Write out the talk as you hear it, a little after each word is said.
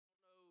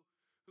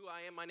Who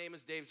I am. My name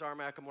is Dave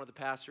Zarmak. I'm one of the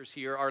pastors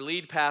here. Our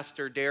lead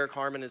pastor, Derek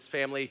Harmon, and his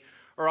family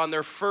are on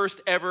their first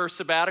ever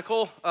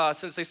sabbatical.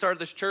 Since they started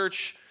this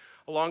church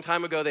a long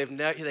time ago,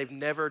 they've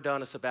never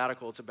done a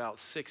sabbatical. It's about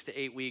 6 to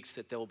 8 weeks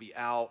that they'll be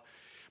out.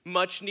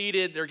 Much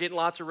needed. They're getting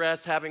lots of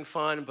rest, having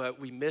fun, but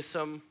we miss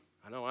them.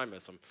 I know I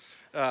miss them.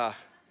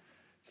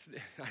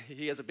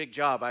 He has a big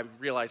job. I'm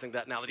realizing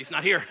that now that he's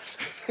not here.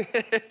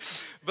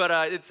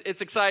 But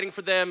it's exciting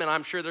for them, and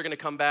I'm sure they're going to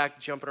come back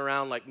jumping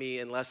around like me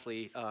and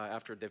Leslie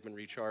after they've been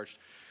recharged.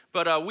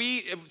 But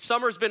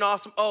summer's been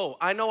awesome. Oh,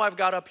 I know I've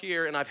got up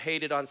here and I've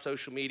hated on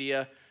social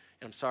media,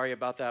 and I'm sorry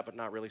about that, but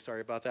not really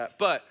sorry about that.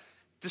 But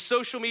the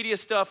social media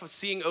stuff of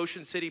seeing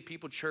Ocean City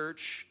People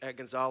Church at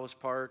Gonzalez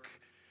Park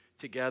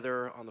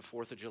together on the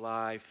 4th of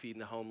July, feeding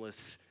the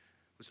homeless,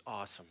 was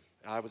awesome.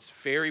 I was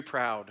very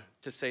proud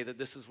to say that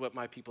this is what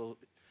my people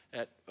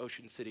at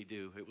Ocean City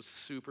do. It was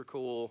super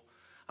cool.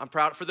 I'm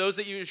proud. For those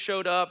that you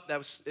showed up,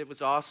 it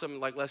was awesome.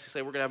 Like Leslie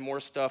said, we're going to have more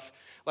stuff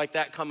like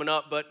that coming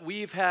up. But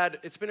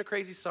it's been a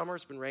crazy summer.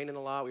 It's been raining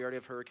a lot. We already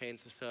have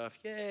hurricanes and stuff.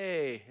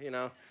 Yay,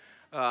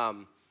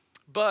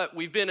 But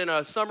we've been in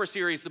a summer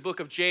series, the book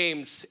of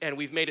James, and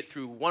we've made it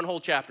through one whole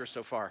chapter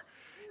so far.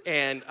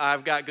 And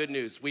I've got good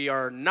news. We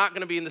are not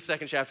going to be in the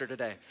second chapter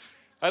today.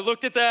 I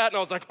looked at that and I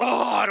was like,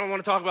 I don't want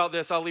to talk about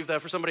this. I'll leave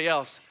that for somebody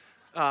else.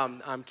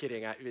 I'm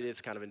kidding. It is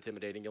kind of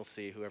intimidating. You'll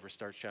see whoever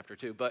starts chapter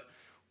 2. But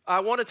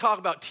I want to talk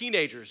about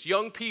teenagers,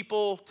 young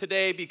people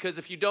today, because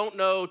if you don't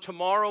know,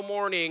 tomorrow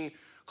morning,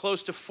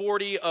 close to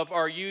 40 of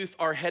our youth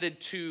are headed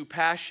to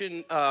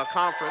Passion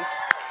Conference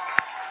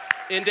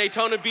in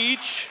Daytona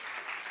Beach.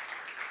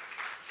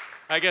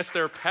 I guess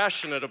they're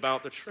passionate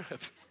about the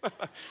trip.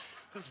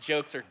 Those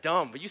jokes are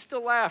dumb, but you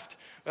still laughed.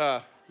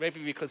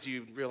 Maybe because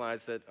you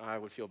realized that I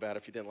would feel bad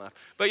if you didn't laugh.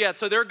 But yeah,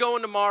 so they're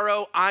going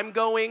tomorrow. I'm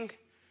going.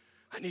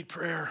 I need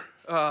prayer.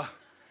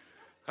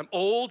 I'm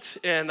old,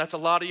 and that's a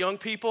lot of young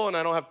people, and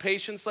I don't have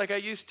patience like I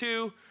used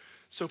to.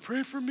 So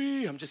pray for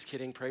me. I'm just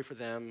kidding. Pray for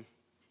them.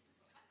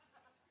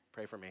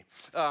 Pray for me.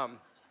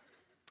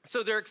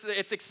 So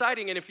it's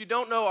exciting, and if you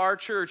don't know, our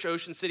church,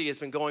 Ocean City, has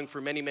been going for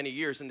many, many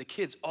years, and the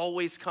kids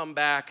always come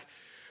back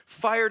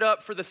fired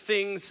up for the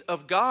things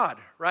of God,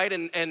 right?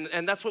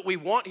 And that's what we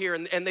want here.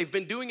 And they've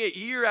been doing it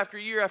year after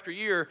year after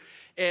year.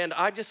 And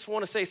I just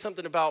want to say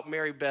something about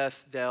Mary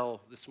Beth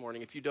Dell this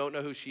morning. If you don't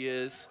know who she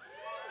is,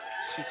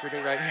 she's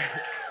sitting right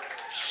here.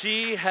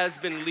 She has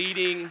been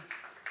leading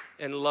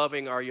and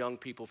loving our young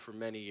people for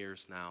many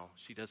years now.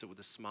 She does it with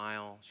a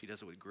smile. She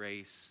does it with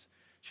grace.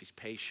 She's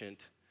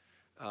patient.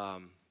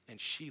 And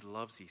she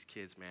loves these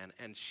kids, man.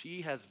 And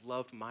she has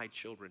loved my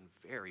children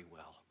very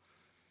well.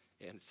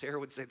 And Sarah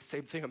would say the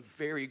same thing. I'm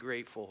very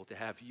grateful to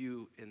have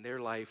you in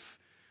their life,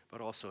 but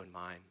also in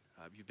mine.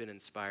 You've been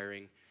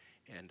inspiring,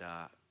 and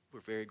we're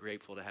very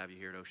grateful to have you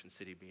here at Ocean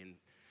City,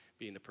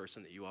 being the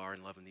person that you are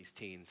and loving these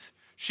teens.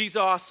 She's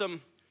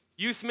awesome.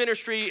 Youth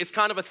ministry is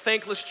kind of a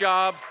thankless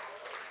job.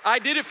 I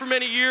did it for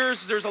many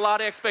years. There's a lot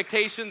of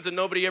expectations, and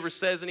nobody ever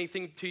says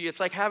anything to you. It's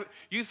like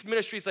youth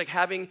ministry is like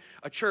having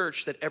a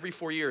church that every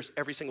 4 years,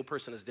 every single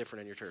person is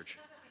different in your church.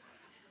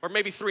 Or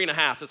maybe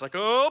 3.5. It's like,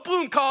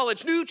 boom,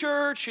 college, new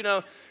church,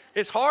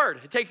 It's hard.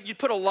 You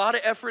put a lot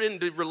of effort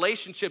into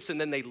relationships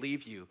and then they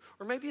leave you.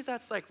 Or maybe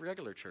that's like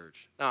regular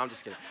church. No, I'm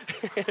just kidding.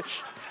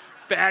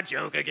 Bad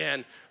joke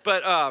again.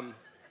 But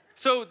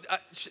she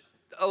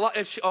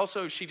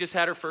just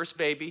had her first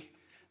baby.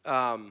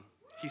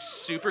 He's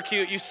super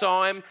cute. You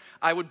saw him.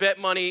 I would bet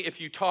money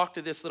if you talk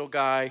to this little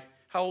guy.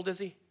 How old is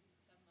he?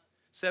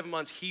 7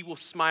 months. He will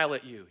smile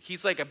at you.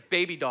 He's like a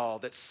baby doll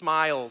that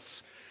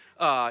smiles.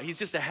 He's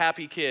just a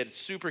happy kid,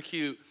 super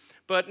cute.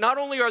 But not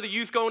only are the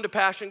youth going to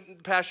Passion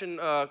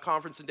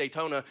Conference in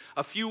Daytona,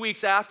 a few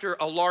weeks after,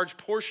 a large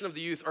portion of the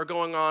youth are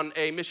going on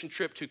a mission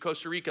trip to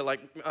Costa Rica,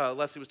 like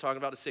Leslie was talking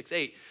about, to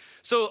 6-8.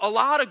 So a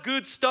lot of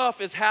good stuff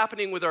is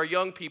happening with our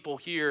young people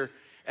here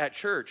at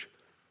church.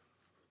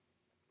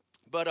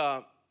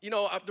 But,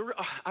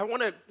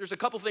 there's a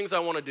couple things I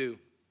want to do.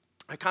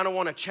 I kind of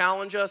want to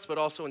challenge us, but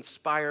also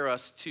inspire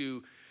us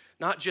to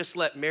not just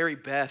let Mary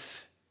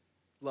Beth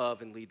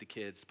love and lead the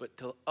kids, but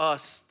to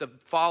us, the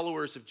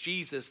followers of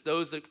Jesus,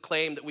 those that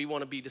claim that we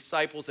want to be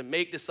disciples and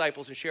make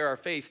disciples and share our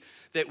faith,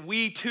 that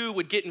we too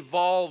would get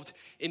involved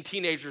in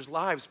teenagers'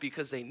 lives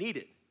because they need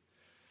it.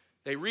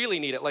 They really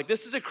need it. Like,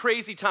 this is a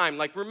crazy time.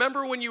 Like,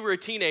 remember when you were a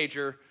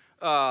teenager,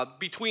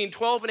 between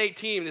 12 and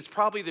 18, it's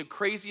probably the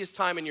craziest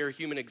time in your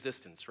human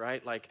existence,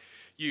 right? Like,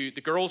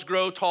 the girls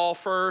grow tall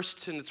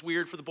first, and it's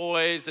weird for the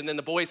boys, and then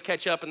the boys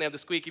catch up, and they have the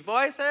squeaky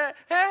voice,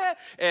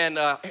 and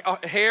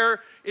hair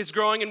is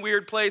growing in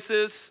weird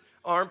places,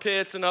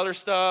 armpits and other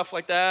stuff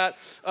like that.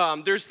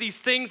 There's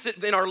these things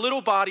that in our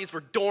little bodies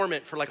were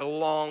dormant for like a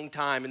long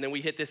time, and then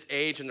we hit this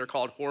age, and they're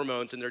called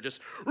hormones, and they're just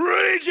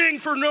raging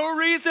for no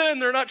reason.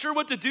 They're not sure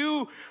what to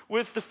do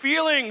with the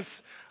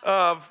feelings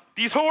of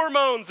these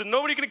hormones, and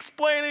nobody can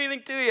explain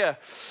anything to you.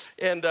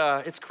 And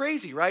it's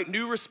crazy, right?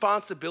 New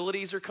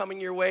responsibilities are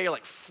coming your way,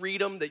 like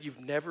freedom that you've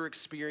never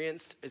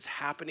experienced is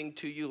happening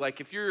to you.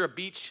 Like if you're a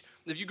beach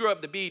If you grow up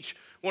at the beach,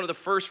 one of the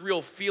first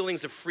real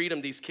feelings of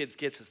freedom these kids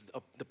get is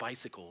the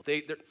bicycle.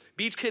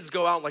 Beach kids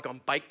go out like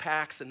on bike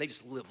packs and they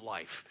just live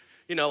life.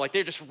 You know, like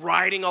they're just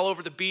riding all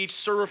over the beach,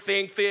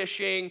 surfing,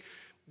 fishing.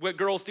 What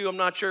girls do, I'm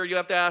not sure. You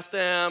have to ask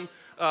them.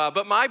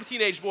 But my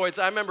teenage boys,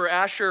 I remember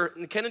Asher,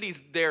 and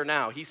Kennedy's there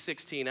now. He's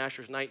 16,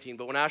 Asher's 19.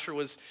 But when Asher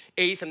was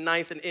 8th and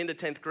 9th and into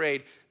 10th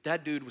grade,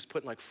 that dude was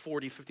putting like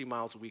 40, 50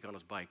 miles a week on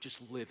his bike,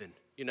 just living,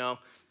 you know,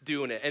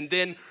 doing it. And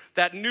then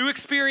that new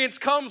experience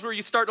comes where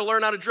you start to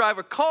learn how to drive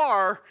a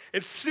car.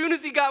 As soon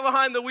as he got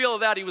behind the wheel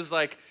of that, he was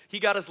like, he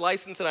got his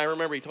license, and I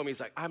remember he told me,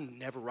 he's like, I'm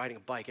never riding a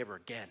bike ever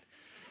again.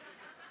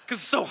 Because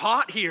it's so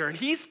hot here. And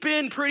he's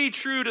been pretty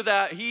true to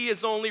that. He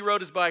has only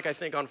rode his bike, I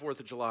think, on 4th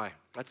of July.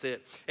 That's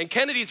it. And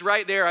Kennedy's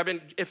right there.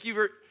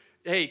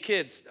 Hey,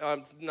 kids,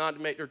 not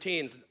to make your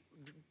teens,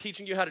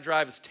 teaching you how to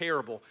drive is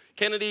terrible.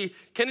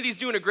 Kennedy's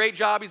doing a great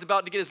job. He's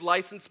about to get his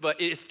license,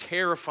 but it is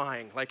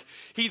terrifying. Like,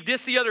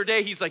 the other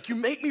day, he's like, you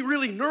make me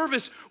really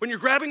nervous when you're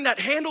grabbing that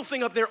handle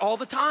thing up there all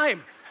the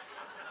time.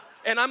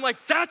 And I'm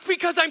like, that's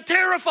because I'm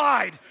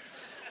terrified.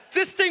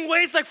 This thing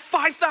weighs like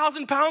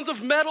 5,000 pounds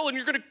of metal and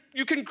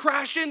you can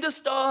crash into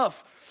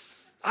stuff.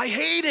 I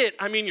hate it.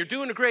 I mean, you're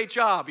doing a great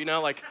job, you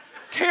know, like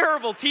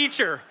terrible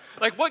teacher.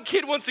 Like what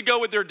kid wants to go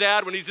with their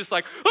dad when he's just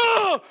like,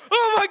 oh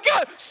my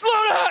God, slow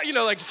down, you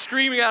know, like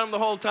screaming at him the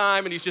whole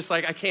time. And he's just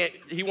like,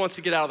 he wants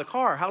to get out of the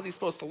car. How's he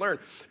supposed to learn?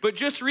 But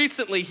just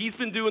recently, he's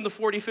been doing the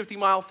 40, 50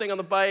 mile thing on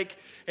the bike,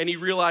 and he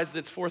realizes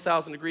it's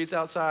 4,000 degrees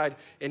outside,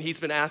 and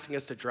he's been asking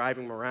us to drive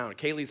him around.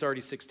 Kaylee's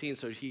already 16,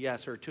 so he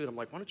asked her too. And I'm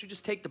like, why don't you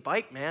just take the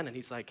bike, man? And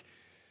he's like,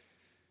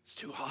 it's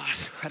too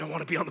hot. I don't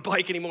want to be on the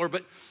bike anymore.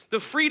 But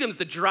the freedoms,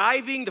 the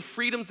driving, the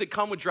freedoms that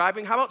come with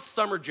driving. How about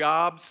summer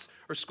jobs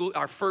or school,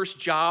 our first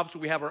jobs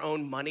where we have our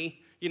own money?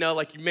 You know,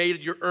 like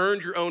you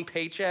earned your own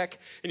paycheck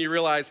and you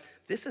realize,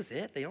 this is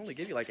it? They only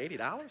give you like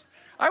 $80?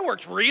 I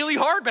worked really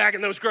hard back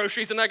in those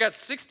groceries and I got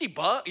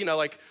 $60, you know,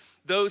 like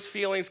those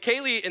feelings.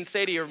 Kaylee and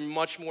Sadie are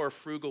much more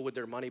frugal with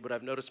their money, but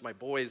I've noticed my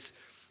boys,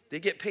 they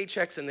get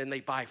paychecks and then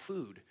they buy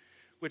food,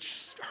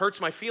 which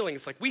hurts my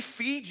feelings. It's like, we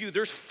feed you,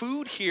 there's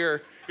food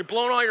here. You're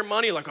blowing all your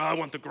money like, oh, I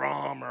want the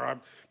Grom, or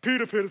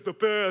Pita Pit is the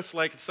best,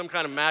 like it's some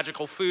kind of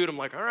magical food. I'm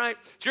like, all right,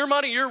 it's your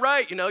money, you're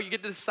right, you know, you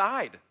get to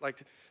decide. Like,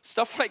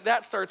 stuff like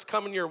that starts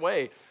coming your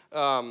way.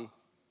 How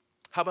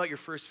about your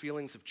first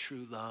feelings of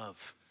true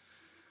love?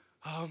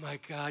 Oh my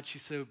God,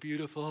 she's so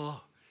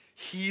beautiful.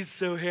 He's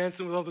so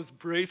handsome with all those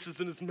braces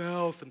in his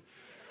mouth, and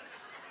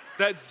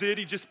that zit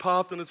he just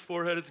popped on his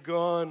forehead is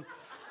gone.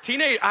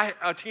 Teenage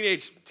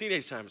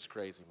time is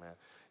crazy, man.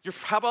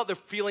 How about the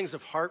feelings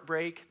of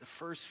heartbreak, the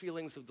first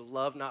feelings of the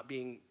love not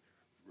being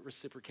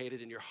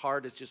reciprocated, and your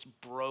heart is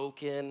just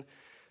broken?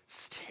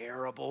 It's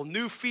terrible.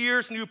 New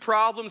fears, new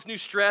problems, new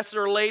stress that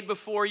are laid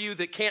before you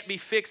that can't be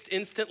fixed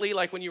instantly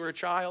like when you were a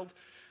child.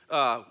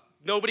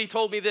 Nobody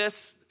told me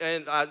this,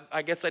 and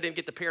I guess I didn't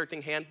get the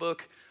parenting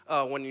handbook.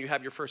 When you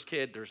have your first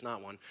kid, there's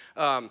not one.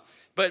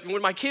 But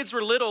when my kids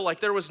were little, like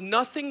there was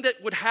nothing that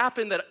would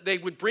happen that they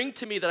would bring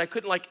to me that I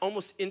couldn't like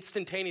almost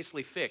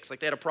instantaneously fix. Like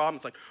they had a problem,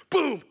 it's like,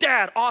 boom,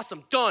 dad,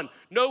 awesome, done,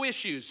 no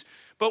issues.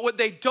 But what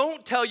they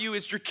don't tell you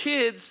is your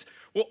kids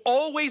will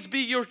always be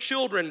your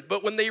children,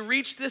 but when they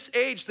reach this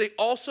age, they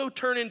also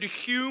turn into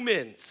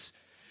humans.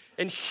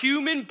 And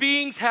human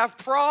beings have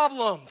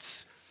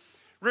problems.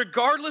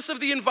 Regardless of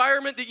the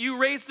environment that you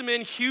raised them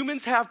in,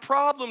 humans have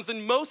problems,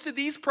 and most of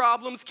these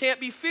problems can't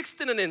be fixed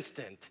in an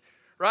instant,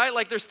 right?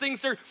 Like there's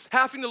things they're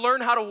having to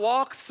learn how to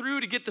walk through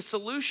to get the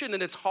solution,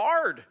 and it's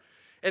hard.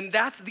 And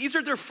these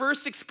are their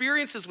first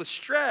experiences with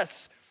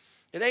stress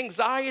and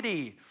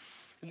anxiety.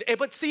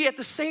 But see, at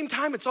the same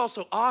time, it's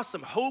also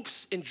awesome.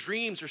 Hopes and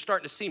dreams are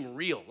starting to seem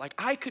real. Like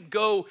I could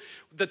go,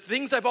 the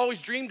things I've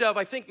always dreamed of,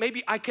 I think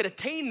maybe I could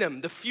attain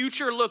them. The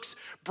future looks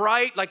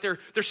bright, like they're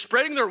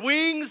spreading their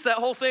wings, that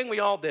whole thing. We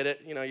all did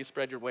it, you know, you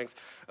spread your wings.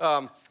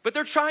 But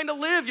they're trying to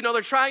live, you know,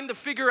 they're trying to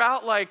figure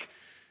out like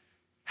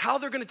how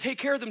they're gonna take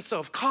care of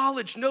themselves.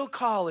 College, no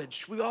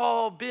college. We've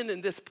all been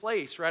in this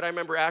place, right? I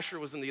remember Asher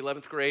was in the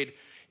 11th grade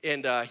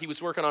and he was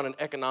working on an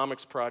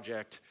economics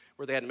project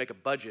where they had to make a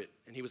budget.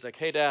 And he was like,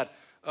 hey, Dad,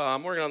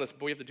 I'm working on this,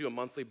 but we have to do a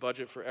monthly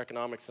budget for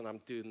economics, and I'm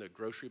doing the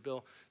grocery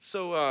bill.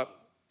 So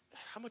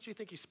how much do you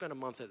think you spend a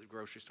month at the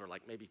grocery store?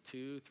 Like maybe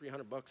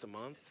 $200-300 a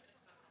month?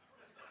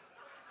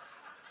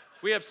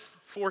 We have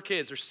 4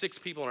 kids or 6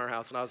 people in our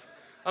house, and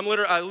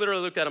I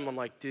literally looked at him. I'm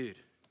like, dude,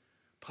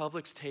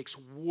 Publix takes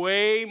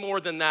way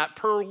more than that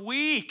per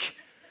week.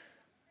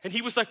 And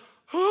he was like,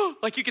 oh,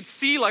 like you could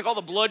see like all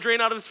the blood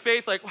drain out of his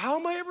face. Like, how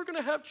am I ever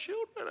gonna have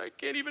children? I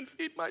can't even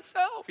feed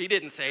myself. He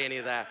didn't say any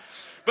of that.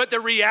 But the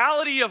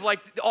reality of like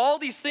all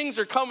these things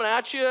are coming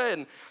at you,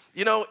 and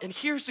you know, and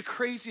here's the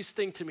craziest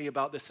thing to me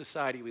about this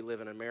society we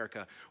live in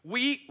America.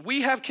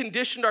 We have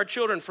conditioned our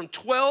children from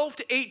 12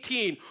 to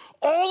 18.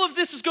 All of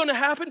this is gonna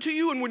happen to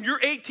you, and when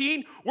you're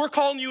 18, we're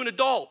calling you an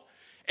adult.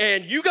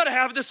 And you gotta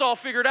have this all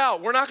figured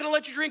out. We're not gonna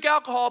let you drink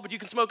alcohol, but you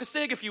can smoke a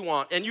cig if you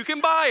want, and you can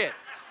buy it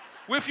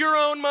with your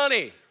own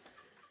money.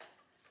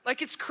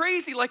 Like it's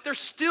crazy, like they're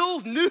still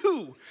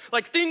new.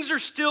 Like things are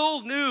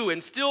still new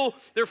and still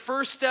their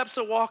first steps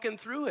of walking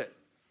through it.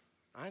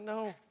 I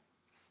know,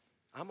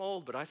 I'm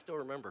old, but I still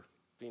remember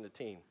being a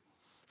teen.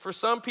 For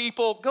some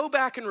people, go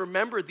back and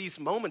remember these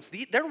moments.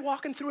 They're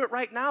walking through it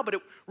right now, but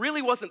it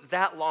really wasn't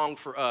that long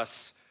for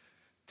us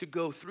to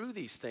go through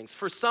these things.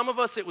 For some of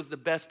us, it was the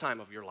best time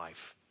of your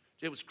life.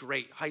 It was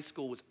great. High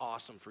school was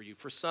awesome for you.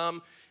 For some,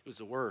 it was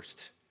the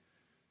worst.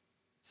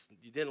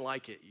 You didn't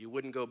like it. You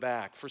wouldn't go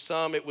back. For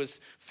some, it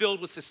was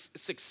filled with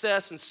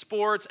success in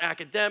sports,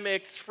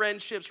 academics,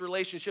 friendships,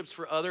 relationships.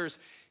 For others,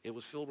 it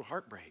was filled with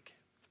heartbreak,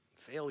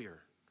 failure,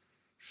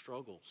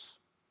 struggles.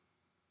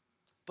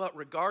 But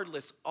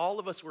regardless, all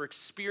of us were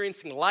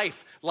experiencing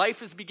life.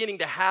 Life is beginning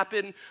to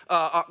happen.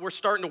 We're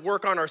starting to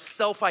work on our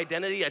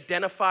self-identity,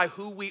 identify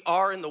who we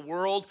are in the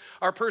world.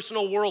 Our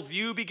personal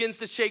worldview begins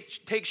to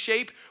take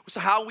shape. So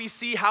how we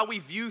see, how we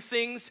view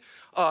things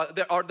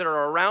that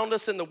are around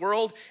us in the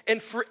world.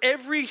 And for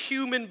every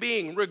human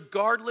being,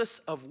 regardless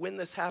of when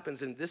this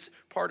happens in this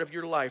part of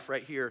your life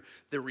right here,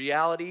 the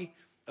reality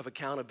of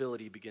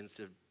accountability begins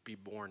to be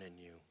born in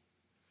you.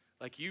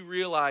 Like you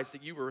realize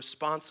that you were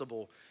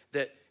responsible,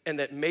 and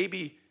that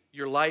maybe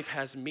your life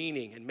has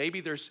meaning, and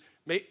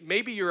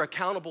maybe you're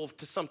accountable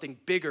to something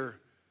bigger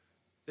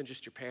than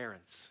just your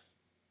parents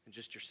and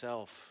just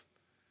yourself.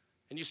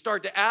 And you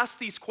start to ask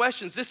these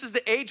questions. This is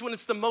the age when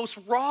it's the most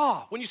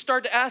raw, when you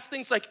start to ask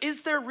things like,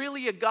 is there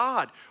really a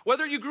God?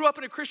 Whether you grew up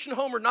in a Christian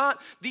home or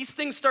not, these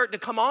things start to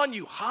come on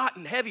you hot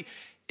and heavy.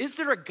 Is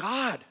there a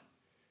God?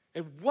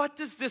 And what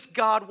does this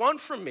God want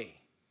from me?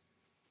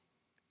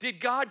 Did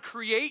God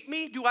create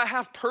me? Do I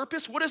have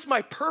purpose? What is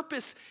my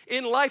purpose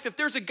in life? If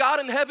there's a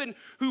God in heaven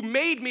who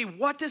made me,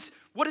 what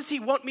does he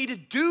want me to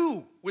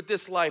do with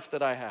this life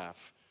that I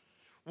have?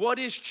 What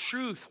is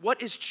truth?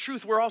 What is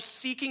truth? We're all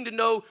seeking to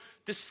know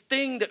this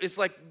thing that is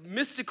like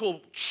mystical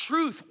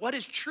truth. What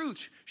is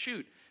truth?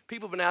 Shoot,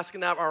 people have been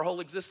asking that our whole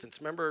existence.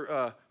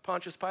 Remember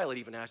Pontius Pilate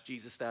even asked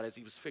Jesus that as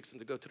he was fixing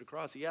to go to the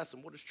cross. He asked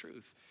him, what is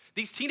truth?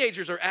 These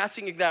teenagers are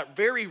asking that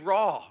very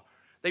raw.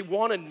 They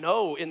want to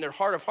know in their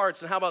heart of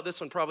hearts. And how about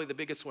this one, probably the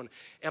biggest one?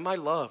 Am I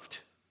loved?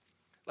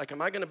 Like,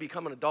 am I going to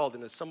become an adult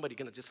and is somebody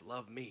going to just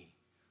love me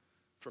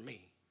for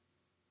me?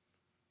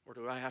 Or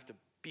do I have to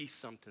be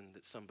something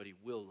that somebody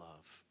will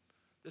love?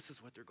 This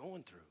is what they're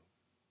going through.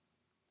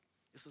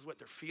 This is what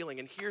they're feeling.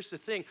 And here's the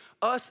thing.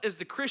 Us as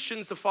the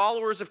Christians, the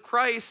followers of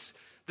Christ,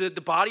 the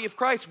body of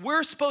Christ,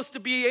 we're supposed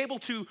to be able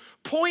to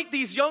point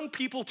these young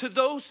people to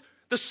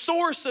the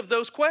source of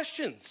those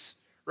questions.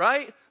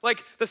 Right?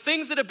 Like the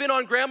things that have been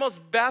on grandma's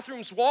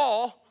bathroom's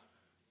wall,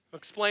 I'll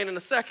explain in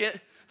a second,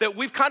 that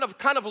we've kind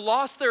of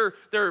lost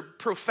their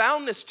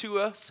profoundness to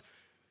us.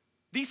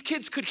 These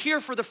kids could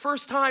hear for the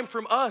first time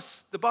from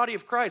us, the body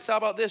of Christ. How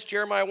about this?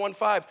 Jeremiah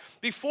 1:5.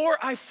 Before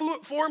I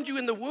formed you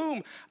in the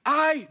womb,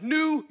 I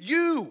knew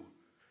you.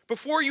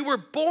 Before you were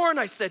born,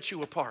 I set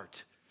you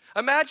apart.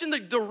 Imagine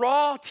the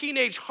raw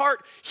teenage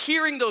heart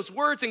hearing those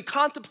words and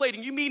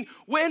contemplating. You mean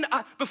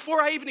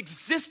before I even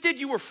existed,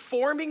 you were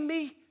forming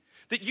me?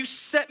 That you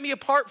set me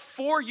apart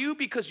for you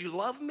because you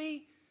love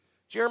me?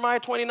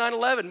 Jeremiah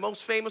 29:11,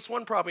 most famous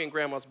one probably in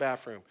grandma's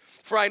bathroom.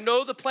 For I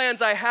know the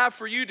plans I have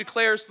for you,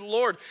 declares the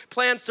Lord.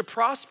 Plans to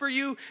prosper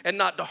you and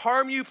not to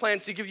harm you.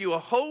 Plans to give you a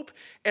hope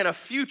and a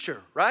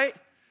future, right?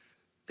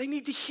 They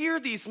need to hear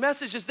these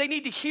messages. They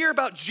need to hear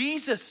about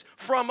Jesus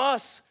from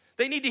us.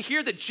 They need to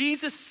hear that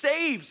Jesus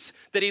saves,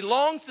 that he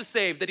longs to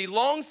save, that he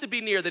longs to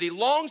be near, that he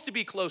longs to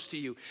be close to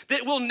you, that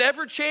it will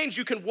never change.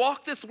 You can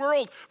walk this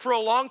world for a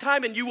long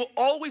time and you will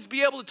always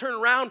be able to turn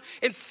around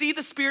and see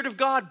the Spirit of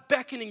God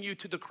beckoning you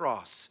to the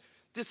cross.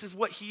 This is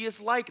what he is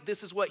like.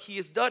 This is what he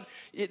has done.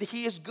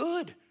 He is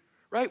good,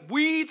 right?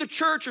 We, the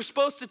church, are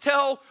supposed to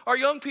tell our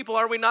young people,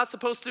 are we not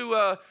supposed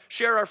to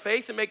share our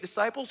faith and make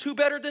disciples? Who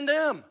better than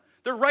them?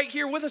 They're right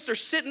here with us. They're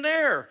sitting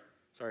there.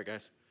 Sorry,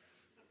 guys.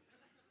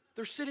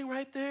 They're sitting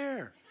right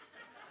there.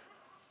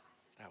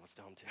 That was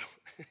dumb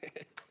too.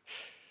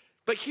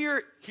 But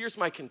here's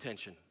my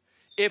contention.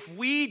 If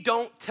we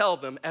don't tell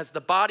them as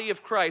the body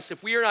of Christ,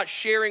 if we are not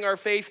sharing our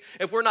faith,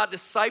 if we're not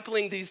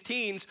discipling these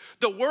teens,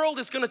 the world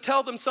is going to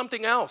tell them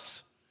something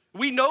else.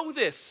 We know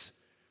this.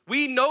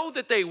 We know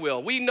that they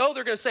will. We know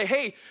they're going to say,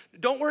 hey,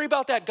 don't worry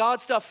about that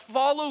God stuff.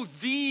 Follow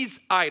these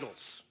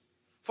idols.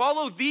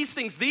 Follow these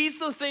things.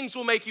 These are the things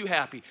will make you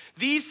happy.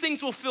 These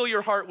things will fill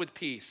your heart with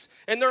peace.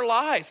 And they're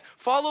lies.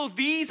 Follow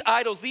these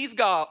idols, these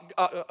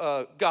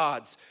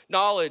gods,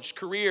 knowledge,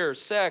 career,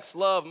 sex,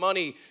 love,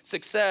 money,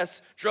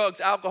 success,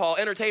 drugs, alcohol,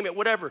 entertainment,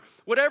 whatever.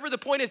 Whatever the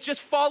point is,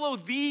 just follow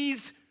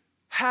these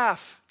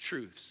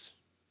half-truths,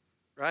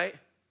 right?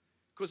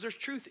 Because there's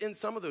truth in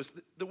some of those.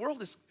 The world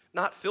is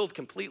not filled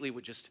completely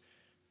with just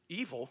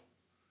evil.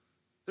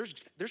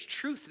 There's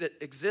truth that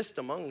exists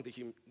among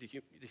the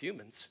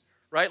humans.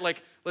 Right?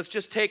 Like, let's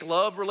just take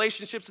love,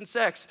 relationships, and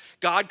sex.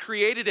 God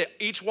created it.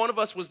 Each one of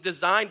us was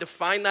designed to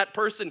find that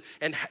person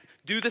and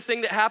do the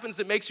thing that happens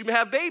that makes you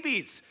have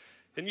babies.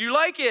 And you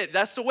like it.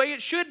 That's the way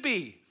it should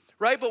be.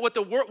 Right? But what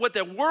the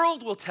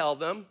world will tell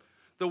them,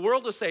 the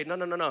world will say,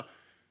 no.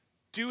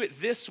 Do it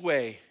this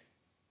way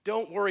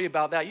Don't worry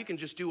about that. You can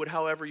just do it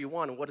however you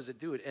want. And what does it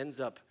do? It ends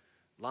up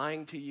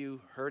lying to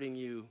you, hurting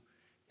you,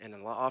 and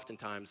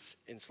oftentimes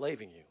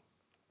enslaving you.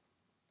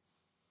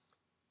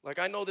 Like,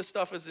 I know this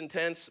stuff is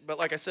intense, but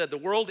like I said, the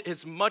world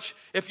is much,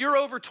 if you're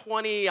over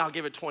 20, I'll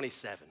give it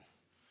 27.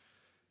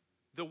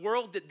 The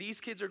world that these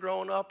kids are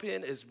growing up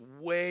in is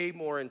way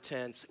more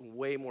intense,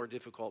 way more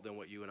difficult than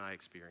what you and I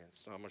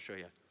experienced. So I'm going to show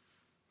you.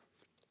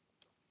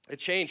 It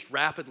changed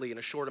rapidly in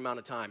a short amount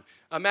of time.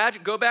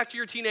 Go back to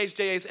your teenage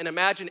days and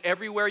imagine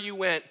everywhere you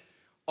went,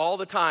 all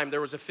the time, there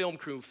was a film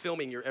crew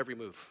filming your every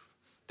move.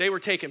 They were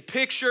taking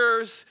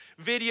pictures,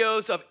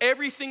 videos of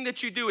everything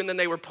that you do, and then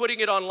they were putting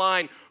it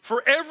online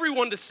for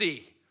everyone to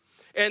see.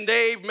 And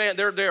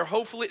they're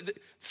hopefully,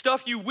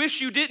 stuff you wish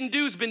you didn't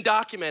do has been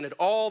documented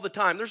all the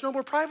time. There's no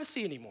more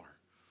privacy anymore.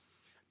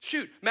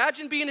 Shoot,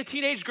 imagine being a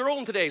teenage girl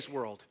in today's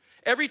world.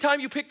 Every time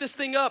you pick this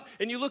thing up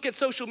and you look at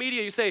social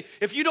media, you say,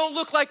 if you don't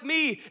look like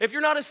me, if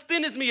you're not as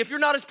thin as me, if you're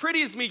not as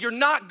pretty as me, you're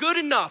not good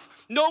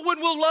enough. No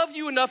one will love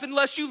you enough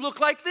unless you look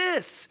like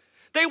this.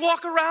 They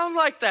walk around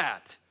like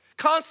that,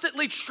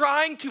 constantly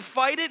trying to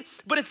fight it,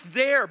 but it's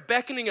there,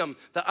 beckoning them,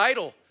 the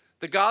idol,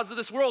 the gods of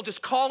this world,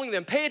 just calling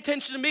them, pay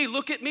attention to me,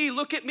 look at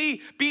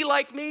me, be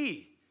like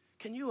me.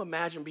 Can you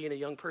imagine being a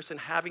young person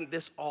having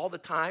this all the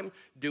time,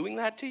 doing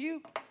that to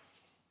you?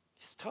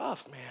 It's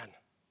tough, man.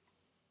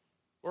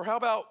 Or how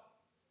about,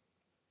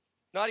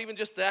 not even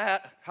just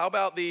that, how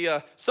about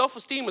the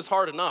self-esteem is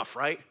hard enough,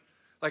 right?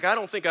 Like, I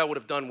don't think I would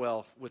have done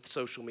well with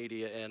social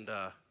media and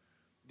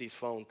these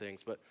phone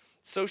things, but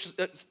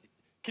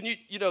can you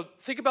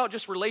think about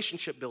just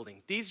relationship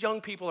building. These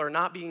young people are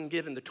not being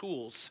given the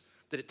tools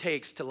that it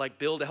takes to like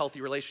build a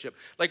healthy relationship.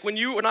 Like when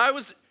I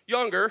was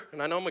younger,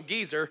 and I know I'm a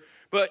geezer,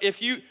 but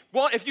if you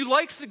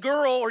liked the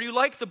girl or you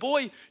liked the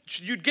boy,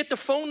 you'd get the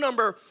phone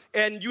number,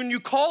 and when you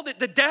called it,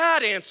 the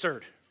dad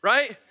answered,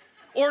 right?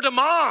 Or the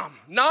mom,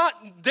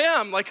 not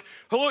them. Like,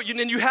 hello, and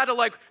then you had to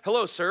like,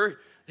 hello, sir.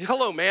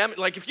 Hello, ma'am.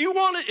 Like, if you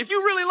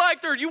really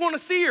liked her, you want to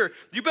see her,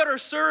 you better,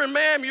 sir and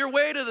ma'am, your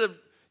way to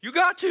you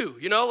got to,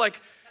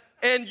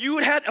 and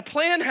a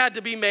plan had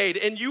to be made,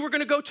 and you were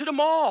going to go to the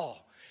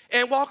mall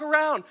and walk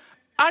around.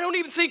 I don't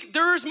even think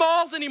there's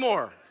malls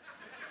anymore.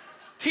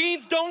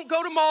 Teens don't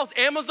go to malls.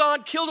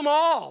 Amazon killed them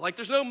all. Like,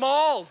 there's no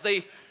malls.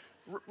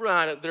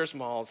 There's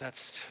malls.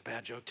 That's a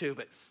bad joke too,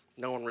 but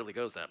no one really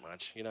goes that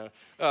much,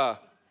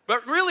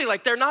 But really,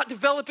 like, they're not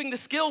developing the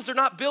skills. They're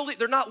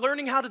not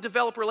learning how to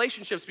develop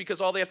relationships because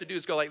all they have to do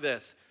is go like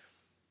this.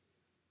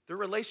 Their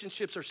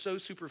relationships are so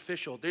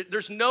superficial.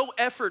 There's no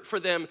effort for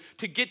them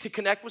to get to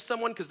connect with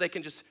someone because they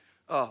can just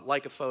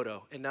like a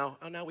photo. And now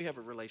we have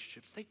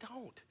relationships. They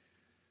don't.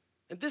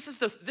 And this is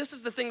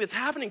the thing that's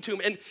happening to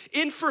them. And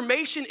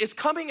information is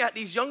coming at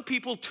these young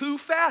people too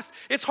fast.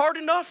 It's hard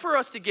enough for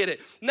us to get it.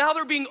 Now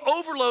they're being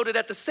overloaded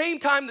at the same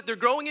time that they're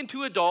growing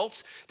into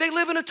adults. They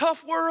live in a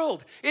tough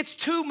world. It's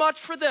too much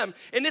for them,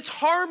 and it's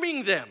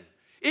harming them.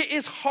 It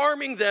is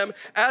harming them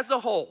as a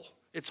whole.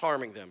 It's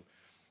harming them.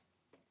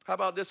 How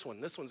about this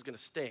one? This one's going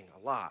to sting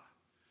a lot.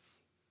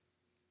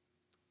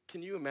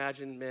 Can you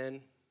imagine,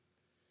 men,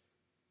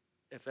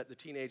 if at the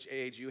teenage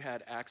age you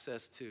had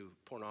access to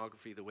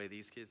pornography the way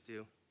these kids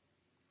do?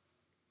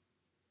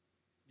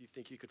 Do you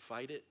think you could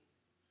fight it?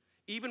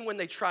 Even when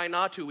they try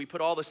not to, we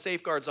put all the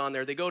safeguards on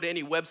there. They go to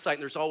any website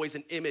and there's always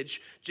an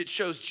image that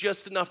shows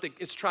just enough that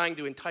it's trying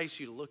to entice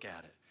you to look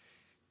at it.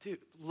 Dude,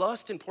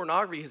 lust and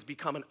pornography has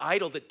become an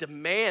idol that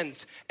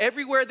demands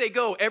everywhere they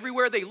go,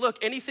 everywhere they look,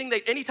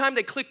 anytime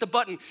they click the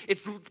button,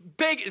 it's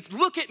big, it's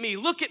look at me,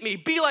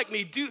 be like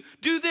me,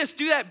 do this,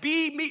 do that,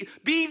 be me,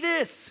 be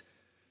this.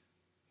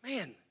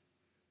 Man,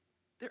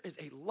 there is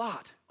a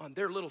lot on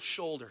their little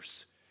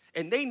shoulders,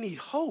 and they need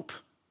hope.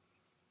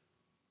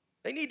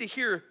 They need to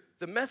hear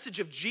the message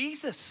of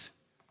Jesus.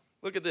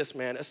 Look at this,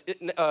 man.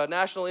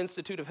 National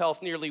Institute of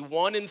Health, nearly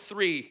 1 in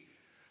 3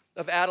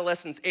 of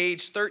adolescents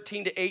aged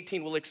 13 to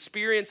 18 will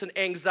experience an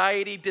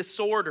anxiety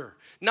disorder.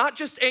 Not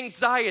just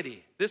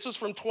anxiety. This was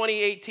from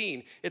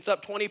 2018. It's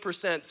up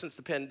 20% since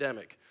the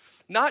pandemic.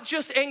 Not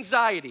just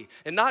anxiety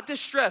and not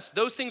distress.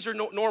 Those things are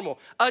normal.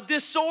 A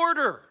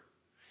disorder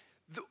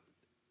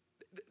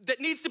that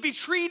needs to be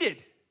treated,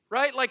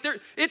 right? Like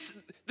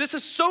this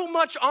is so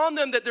much on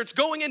them that it's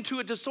going into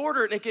a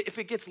disorder, and if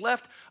it gets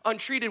left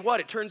untreated,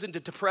 it turns into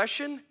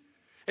depression,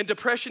 and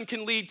depression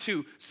can lead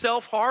to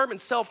self-harm, and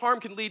self-harm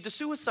can lead to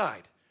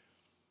suicide.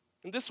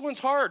 And this one's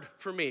hard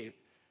for me.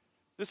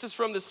 This is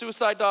from the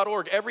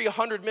suicide.org. Every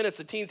 100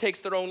 minutes, a teen takes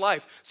their own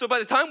life. So by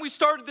the time we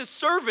started this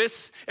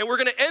service, and we're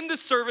going to end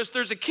this service,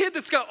 there's a kid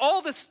that's got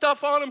all this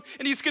stuff on him,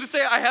 and he's going to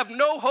say, I have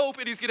no hope,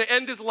 and he's going to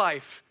end his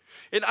life.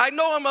 And I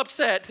know I'm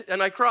upset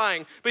and I'm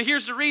crying, but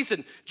here's the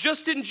reason.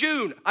 Just in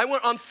June, I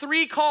went on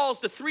 3 calls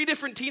to 3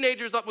 different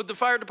teenagers up with the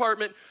fire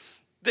department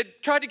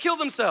that tried to kill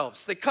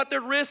themselves. They cut their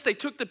wrists, they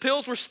took the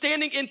pills. We're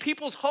standing in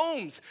people's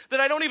homes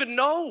that I don't even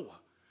know.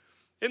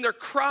 And they're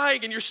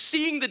crying, and you're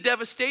seeing the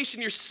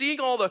devastation. You're seeing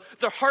all the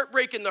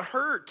heartbreak and the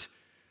hurt.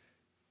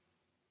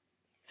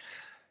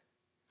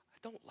 I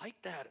don't like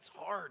that. It's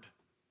hard.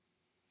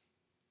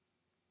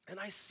 And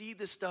I see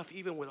this stuff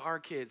even with our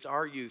kids,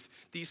 our youth,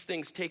 these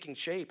things taking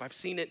shape. I've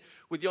seen it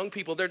with young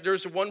people.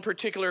 There's one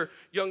particular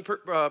young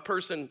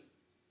person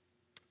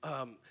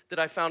that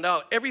I found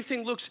out.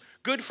 Everything looks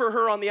good for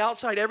her on the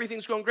outside.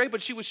 Everything's going great,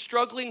 but she was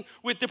struggling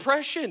with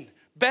depression,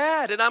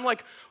 bad. And I'm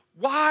like,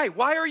 why?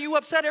 Why are you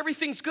upset?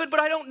 Everything's good, but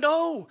I don't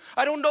know.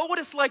 I don't know what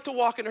it's like to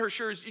walk in her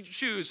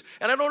shoes,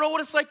 and I don't know what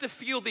it's like to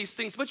feel these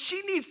things, but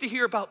she needs to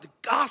hear about the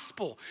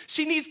gospel.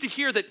 She needs to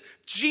hear that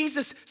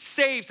Jesus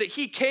saves, that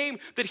he came,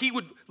 that he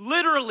would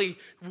literally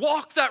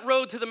walk that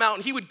road to the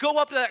mountain. He would go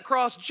up to that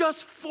cross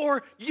just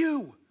for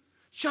you,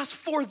 just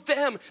for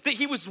them, that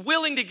he was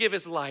willing to give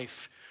his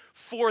life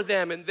for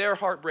them and their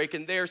heartbreak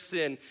and their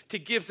sin, to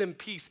give them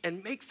peace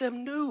and make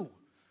them new.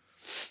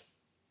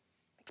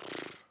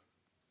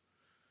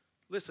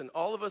 Listen,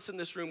 all of us in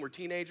this room were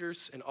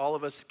teenagers, and all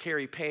of us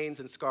carry pains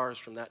and scars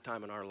from that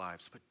time in our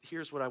lives. But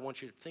here's what I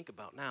want you to think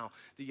about now.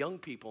 The young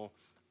people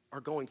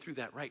are going through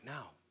that right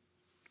now.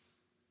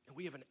 And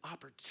we have an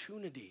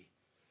opportunity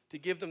to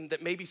give them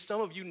that maybe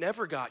some of you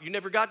never got. You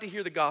never got to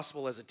hear the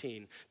gospel as a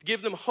teen.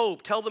 Give them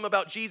hope. Tell them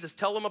about Jesus.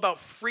 Tell them about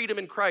freedom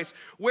in Christ.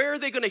 Where are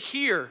they going to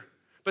hear,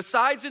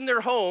 besides in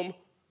their home,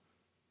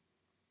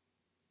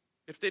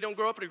 if they don't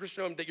grow up in a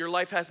Christian home, that your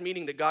life has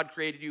meaning, that God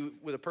created you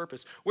with a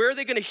purpose? Where are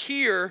they going to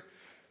hear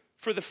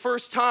for the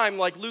first time,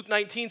 like Luke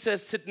 19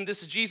 says, and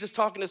this is Jesus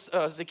talking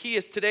to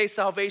Zacchaeus, today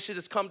salvation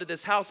has come to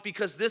this house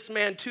because this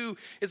man too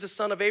is a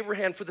son of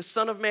Abraham, for the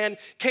Son of Man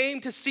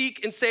came to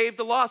seek and save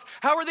the lost.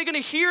 How are they going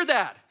to hear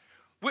that?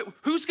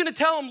 Who's going to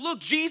tell them, look,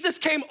 Jesus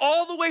came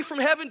all the way from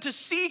heaven to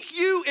seek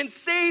you and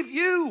save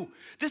you.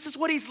 This is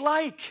what he's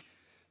like.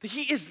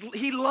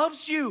 He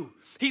loves you.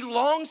 He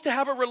longs to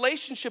have a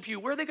relationship with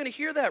you. Where are they going to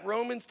hear that?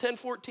 Romans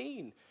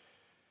 10:14.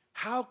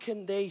 How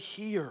can they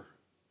hear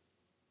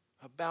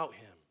about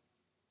him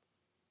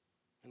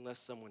unless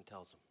someone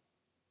tells them?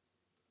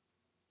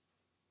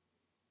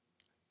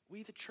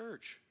 We the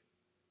church,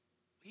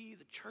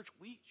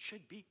 we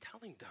should be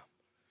telling them.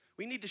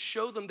 We need to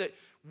show them that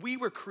you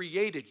were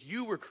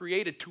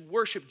created to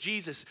worship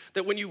Jesus.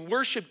 That when you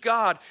worship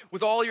God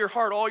with all your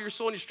heart, all your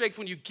soul, and your strength,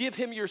 when you give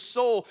him your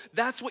soul,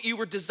 that's what you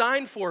were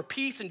designed for.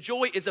 Peace and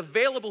joy is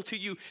available to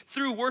you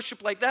through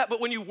worship like that.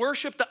 But when you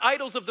worship the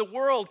idols of the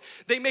world,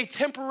 they may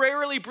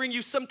temporarily bring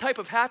you some type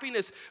of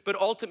happiness, but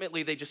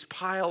ultimately they just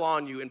pile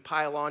on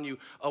you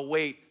a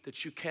weight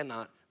that you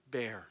cannot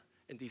bear.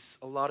 And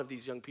a lot of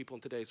these young people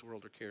in today's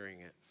world are carrying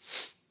it.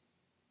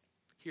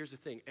 Here's the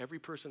thing, every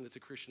person that's a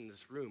Christian in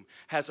this room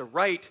has a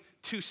right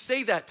to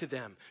say that to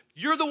them.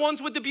 You're the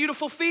ones with the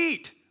beautiful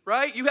feet,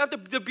 right? You have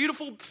the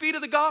beautiful feet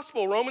of the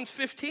gospel, Romans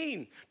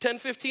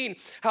 10:15.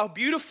 How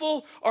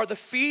beautiful are the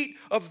feet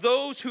of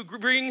those who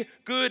bring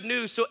good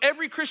news. So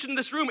every Christian in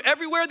this room,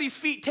 everywhere these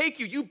feet take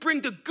you, you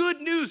bring the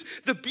good news,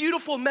 the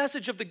beautiful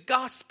message of the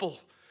gospel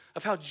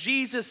of how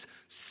Jesus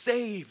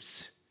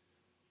saves.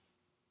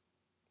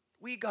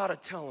 We gotta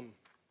tell them.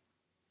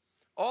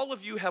 All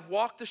of you have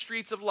walked the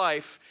streets of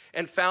life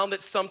and found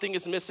that something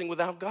is missing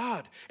without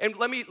God. And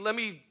let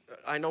me,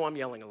 I know I'm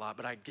yelling a lot,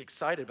 but I get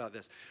excited about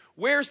this.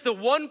 Where's the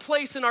one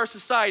place in our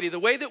society, the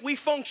way that we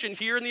function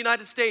here in the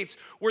United States,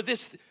 where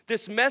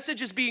this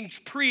message is being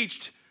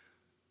preached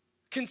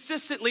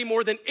consistently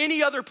more than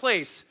any other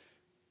place?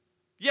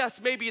 Yes,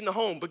 maybe in the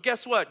home, but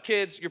guess what,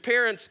 kids? Your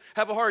parents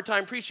have a hard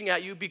time preaching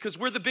at you because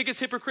we're the biggest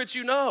hypocrites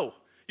you know.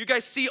 You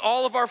guys see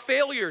all of our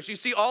failures. You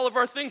see all of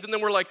our things, and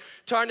then we're like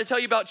trying to tell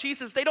you about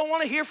Jesus. They don't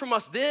want to hear from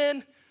us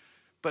then.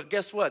 But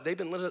guess what? They've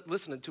been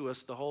listening to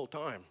us the whole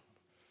time.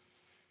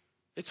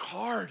 It's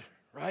hard,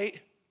 right?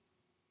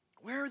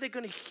 Where are they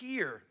going to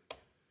hear?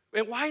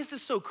 And why is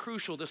this so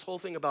crucial, this whole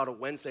thing about a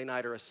Wednesday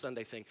night or a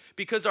Sunday thing?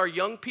 Because our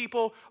young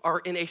people are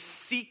in a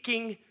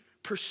seeking,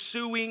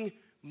 pursuing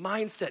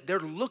mindset. They're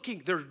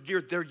looking,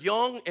 they're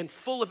young and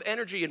full of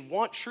energy and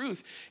want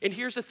truth. And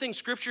here's the thing,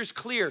 Scripture is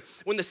clear.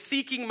 When the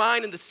seeking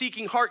mind and the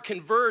seeking heart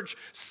converge,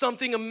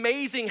 something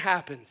amazing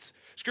happens.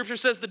 Scripture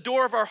says the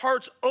door of our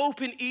hearts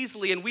open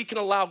easily and we can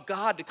allow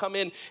God to come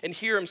in and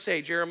hear him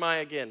say,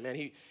 Jeremiah again, man,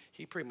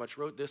 he pretty much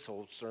wrote this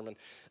whole sermon.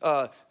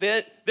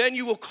 Then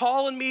you will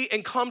call on me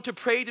and come to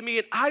pray to me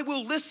and I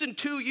will listen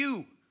to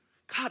you.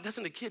 God,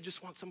 doesn't a kid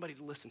just want somebody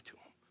to listen to him?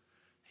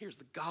 Here's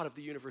the God of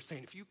the universe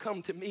saying, if you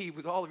come to me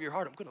with all of your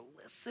heart, I'm going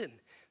to listen.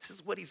 This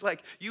is what he's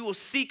like. You will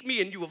seek me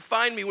and you will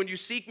find me when you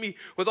seek me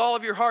with all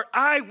of your heart.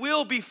 I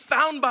will be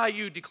found by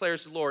you,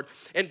 declares the Lord,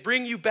 and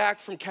bring you back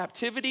from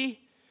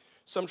captivity.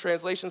 Some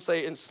translations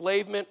say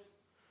enslavement.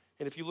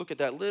 And if you look at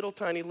that little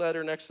tiny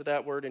letter next to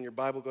that word in your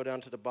Bible, go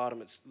down to the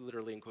bottom, it's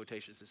literally in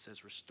quotations, it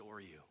says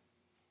restore you.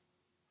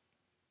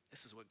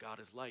 This is what God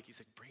is like. He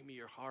said, bring me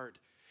your heart.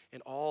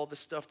 And all the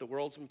stuff the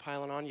world's been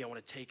piling on you, I want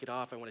to take it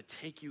off. I want to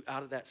take you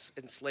out of that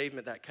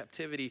enslavement, that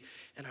captivity,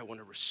 and I want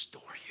to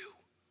restore you.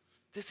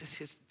 This is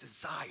his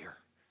desire.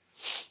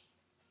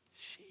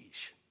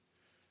 Sheesh.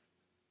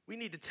 We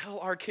need to tell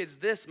our kids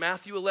this,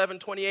 Matthew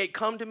 11:28,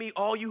 come to me,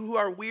 all you who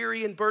are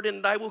weary and burdened,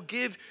 and I will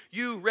give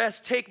you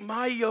rest. Take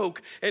my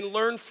yoke and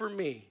learn from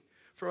me,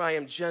 for I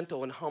am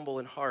gentle and humble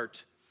in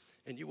heart,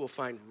 and you will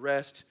find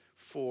rest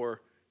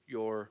for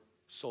your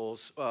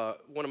souls.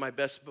 One of my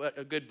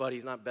good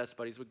buddies, not best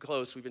buddies, but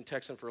close. We've been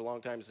texting for a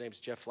long time. His name's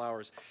Jeff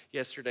Flowers.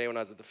 Yesterday when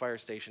I was at the fire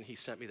station, he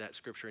sent me that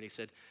scripture and he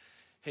said,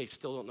 hey,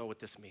 still don't know what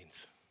this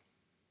means.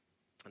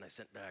 And I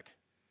sent back,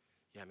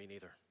 yeah, me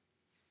neither.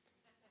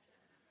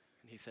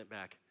 And he sent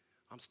back,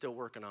 I'm still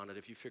working on it.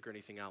 If you figure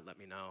anything out, let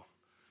me know.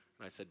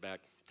 And I said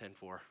back, 10-4,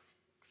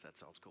 because that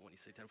sounds cool when you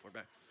say 10-4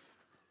 back.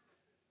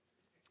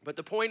 But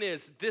the point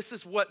is, this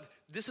is what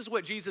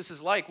Jesus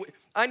is like.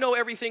 I know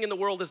everything in the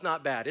world is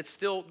not bad. It's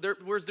still,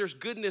 there's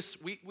goodness.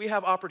 We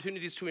have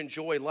opportunities to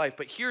enjoy life.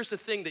 But here's the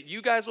thing that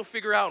you guys will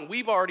figure out, and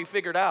we've already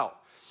figured out.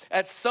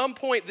 At some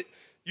point,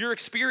 your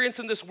experience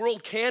in this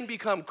world can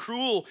become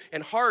cruel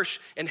and harsh,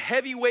 and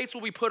heavy weights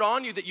will be put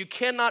on you that you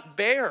cannot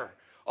bear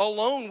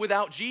alone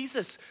without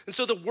Jesus. And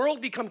so the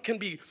world can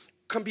be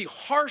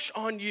harsh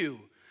on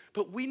you.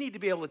 But we need to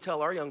be able to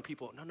tell our young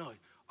people, no,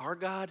 our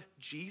God,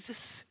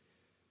 Jesus,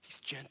 He's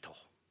gentle.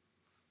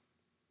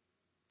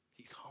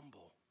 He's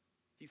humble.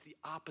 He's the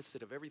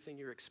opposite of everything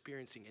you're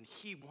experiencing, and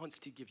He wants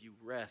to give you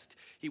rest.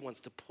 He wants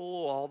to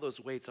pull all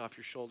those weights off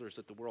your shoulders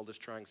that the world is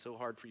trying so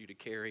hard for you to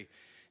carry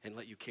and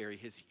let you carry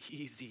His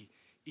easy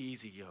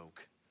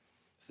yoke.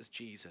 This is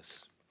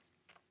Jesus.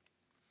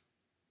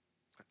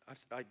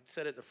 I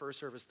said it in the first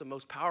service, the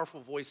most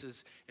powerful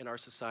voices in our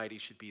society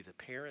should be the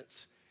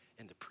parents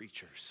and the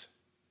preachers.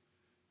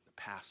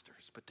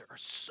 Pastors, but there are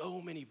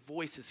so many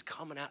voices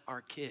coming at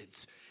our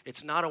kids.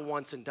 It's not a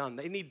once and done.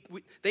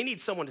 They need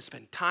someone to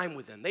spend time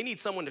with them. They need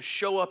someone to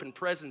show up in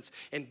presence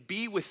and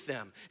be with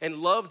them and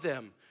love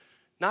them.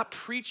 Not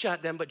preach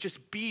at them, but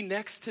just be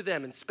next to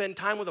them and spend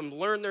time with them,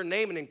 learn their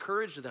name and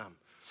encourage them.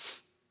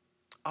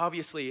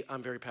 Obviously,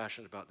 I'm very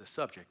passionate about this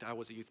subject. I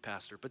was a youth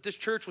pastor, but this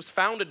church was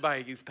founded by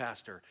a youth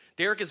pastor.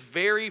 Derek is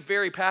very,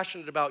 very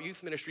passionate about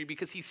youth ministry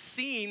because he's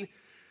seen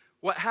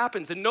what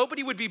happens. And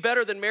nobody would be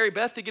better than Mary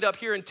Beth to get up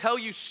here and tell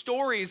you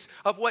stories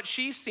of what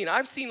she's seen.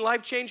 I've seen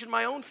life change in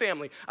my own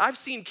family. I've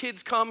seen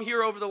kids come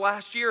here over the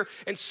last year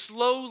and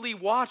slowly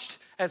watched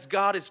as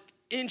God is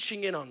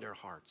inching in on their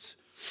hearts.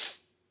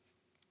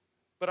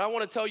 But I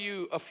want to tell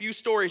you a few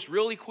stories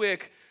really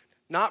quick,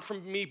 not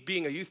from me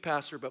being a youth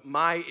pastor, but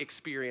my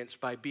experience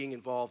by being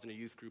involved in a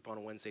youth group on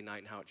a Wednesday night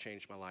and how it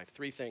changed my life.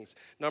 3 things.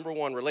 Number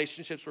 1,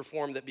 relationships were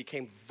formed that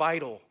became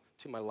vital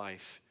to my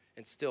life.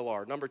 And still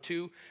are. Number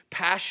 2,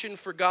 passion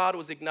for God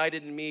was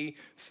ignited in me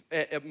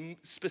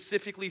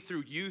specifically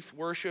through youth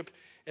worship.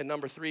 And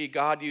number 3,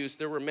 God used,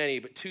 there were many,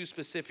 but 2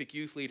 specific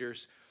youth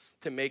leaders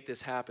to make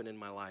this happen in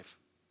my life.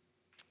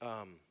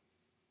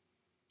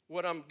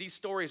 These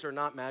stories are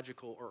not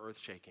magical or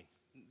earth-shaking.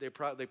 They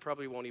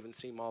probably won't even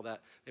seem all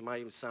that, they might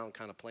even sound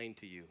kind of plain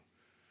to you.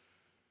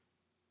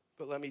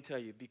 But let me tell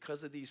you,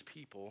 because of these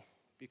people,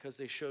 because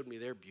they showed me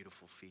their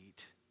beautiful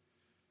feet,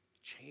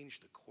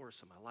 changed the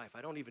course of my life.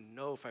 I don't even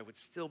know if I would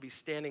still be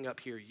standing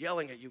up here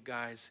yelling at you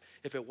guys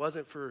if it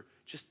wasn't for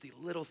just the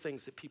little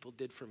things that people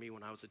did for me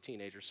when I was a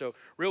teenager. So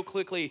real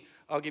quickly,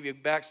 I'll give you a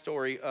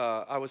backstory.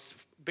 I was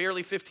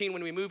barely 15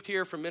 when we moved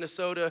here from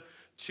Minnesota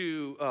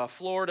to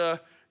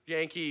Florida.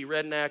 Yankee,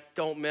 redneck,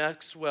 don't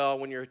mix well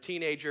when you're a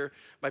teenager.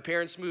 My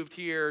parents moved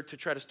here to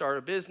try to start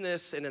a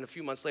business, and then a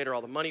few months later,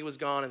 all the money was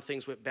gone and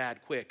things went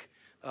bad quick.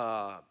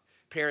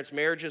 Parents'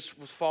 marriages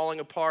was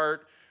falling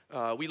apart.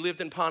 We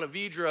lived in Ponte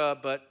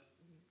Vedra, but,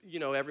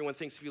 everyone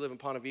thinks if you live in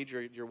Ponte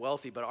Vedra, you're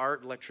wealthy, but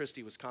our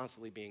electricity was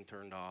constantly being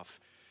turned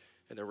off.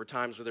 And there were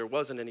times where there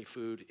wasn't any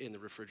food in the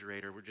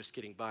refrigerator. We're just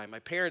getting by. My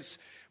parents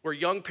were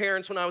young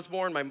parents when I was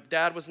born. My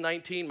dad was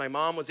 19. My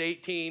mom was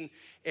 18.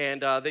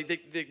 And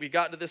we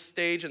got to this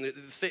stage, and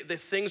the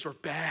things were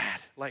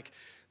bad. Like,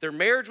 their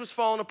marriage was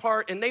falling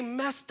apart, and they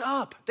messed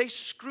up. They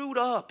screwed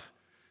up.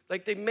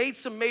 Like, they made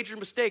some major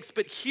mistakes.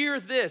 But hear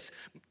this.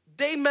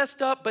 They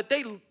messed up, but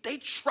they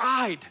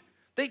tried.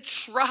 They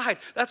tried.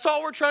 That's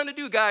all we're trying to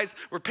do, guys.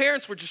 We're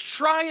parents. We're just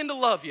trying to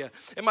love you.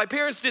 And my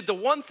parents did the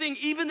one thing,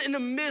 even in the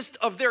midst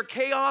of their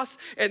chaos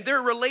and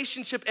their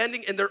relationship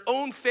ending and their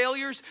own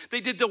failures,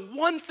 they did the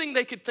one thing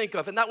they could think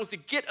of, and that was to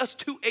get us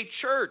to a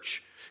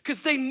church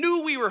because they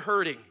knew we were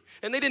hurting,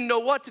 and they didn't know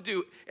what to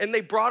do. And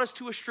they brought us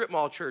to a strip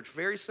mall church,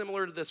 very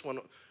similar to this one,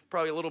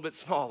 probably a little bit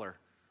smaller,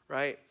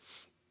 right?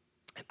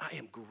 And I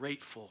am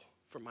grateful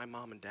for my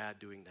mom and dad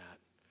doing that,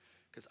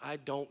 because I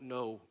don't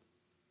know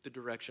the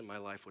direction my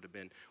life would have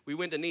been. We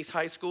went to Nice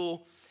High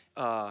School.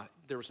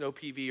 There was no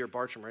PV or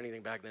Bartram or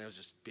anything back then. It was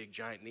just big,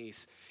 giant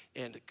Nice.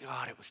 And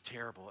God, it was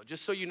terrible.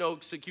 Just so you know,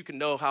 so you can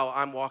know how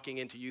I'm walking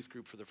into youth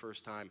group for the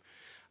first time.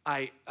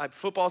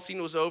 Football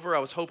season was over. I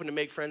was hoping to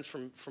make friends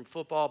from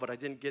football, but I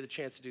didn't get a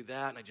chance to do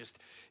that. And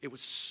it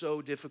was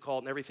so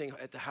difficult, and everything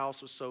at the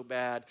house was so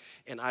bad.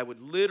 And I would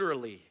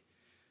literally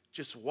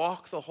just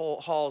walk the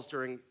halls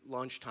during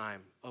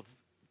lunchtime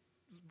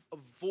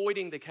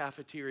avoiding the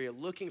cafeteria,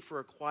 looking for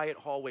a quiet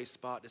hallway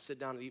spot to sit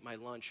down and eat my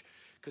lunch,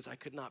 because I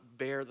could not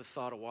bear the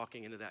thought of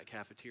walking into that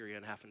cafeteria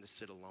and having to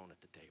sit alone at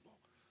the table.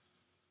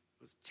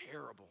 It was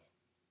terrible.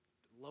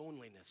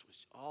 Loneliness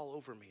was all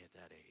over me at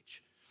that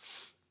age.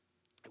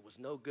 It was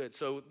no good.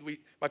 So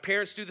my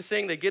parents do the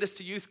thing. They get us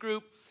to youth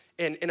group,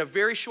 And in a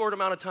very short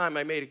amount of time,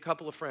 I made a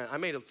couple of friends. I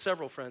made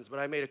several friends, but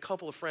I made a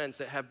couple of friends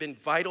that have been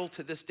vital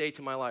to this day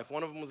to my life.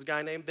 One of them was a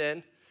guy named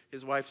Ben.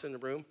 His wife's in the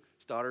room.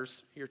 His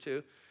daughter's here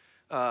too.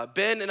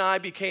 Ben and I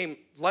became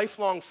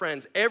lifelong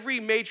friends.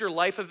 Every major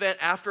life event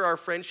after our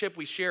friendship,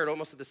 we shared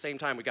almost at the same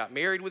time. We got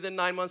married within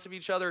 9 months of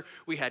each other.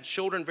 We had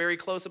children very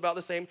close about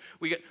the same.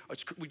 We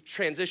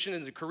transitioned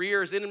into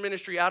careers, in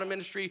ministry, out of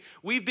ministry.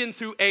 We've been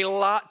through a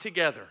lot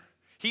together.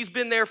 He's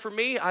been there for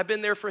me. I've been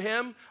there for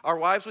him. Our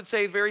wives would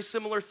say very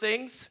similar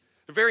things.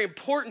 They're very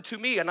important to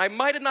me, and I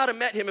might have not have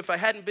met him if I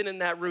hadn't been in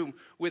that room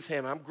with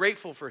him. I'm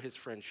grateful for his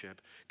friendship.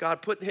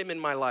 God put him in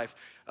my life.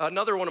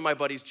 Another one of my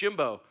buddies,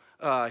 Jimbo.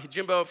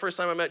 First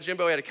time I met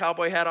Jimbo, he had a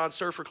cowboy hat on,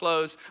 surfer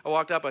clothes. I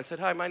walked up, I said,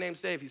 "Hi, my name's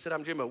Dave." He said,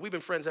 "I'm Jimbo." We've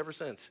been friends ever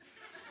since.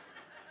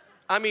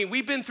 I mean,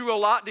 we've been through a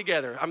lot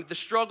together. The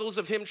struggles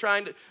of him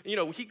trying to,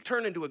 he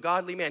turned into a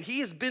godly man. He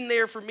has been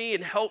there for me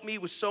and helped me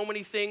with so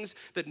many things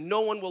that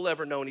no one will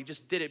ever know, and he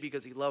just did it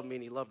because he loved me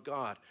and he loved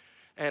God.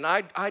 And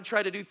I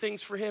try to do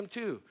things for him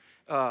too,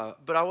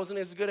 but I wasn't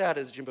as good at it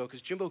as Jimbo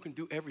because Jimbo can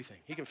do everything.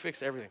 He can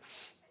fix everything.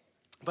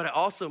 But I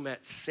also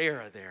met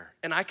Sarah there,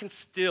 and I can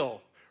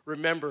still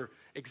remember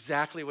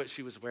exactly what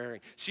she was wearing.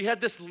 She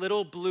had this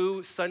little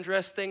blue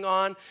sundress thing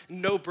on,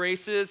 no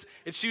braces,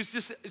 and she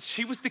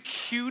was the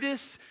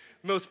cutest,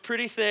 most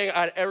pretty thing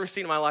I'd ever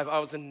seen in my life. I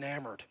was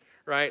enamored,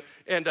 right?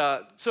 And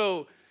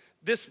so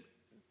this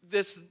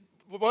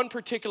one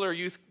particular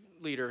youth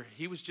leader,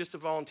 he was just a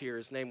volunteer.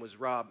 His name was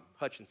Rob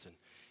Hutchinson.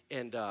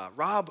 And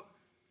Rob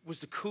was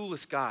the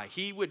coolest guy.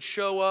 He would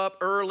show up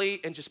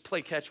early and just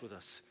play catch with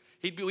us.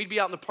 We'd be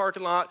out in the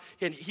parking lot,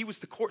 and he was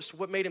so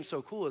what made him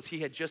so cool is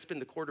he had just been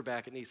the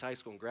quarterback at East High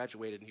School and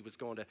graduated, and he was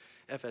going to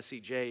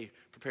FSCJ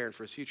preparing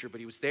for his future, but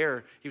he was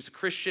there. He was a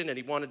Christian, and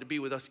he wanted to be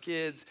with us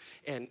kids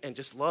and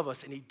just love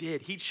us, and he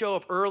did. He'd show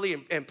up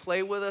early and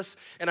play with us,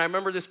 and I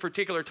remember this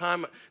particular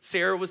time,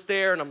 Sarah was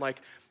there, and I'm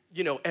like,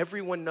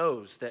 everyone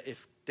knows that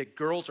that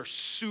girls are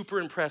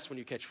super impressed when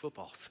you catch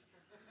footballs.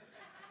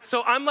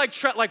 So I'm like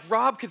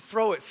Rob could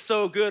throw it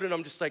so good, and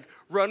I'm just like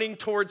running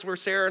towards where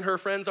Sarah and her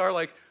friends are,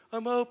 like,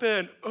 "I'm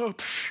open."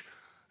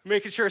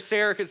 Making sure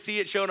Sarah could see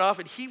it showing off,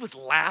 and he was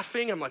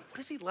laughing. I'm like,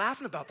 what is he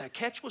laughing about? That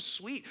catch was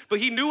sweet. But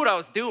he knew what I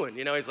was doing.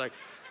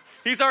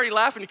 He's already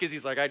laughing because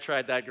he's like, "I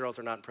tried that. Girls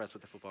are not impressed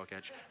with the football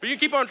catch. But you can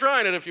keep on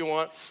trying it if you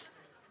want."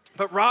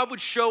 But Rob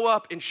would show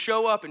up and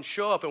show up and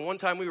show up. And one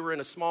time we were in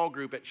a small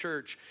group at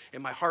church,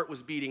 and my heart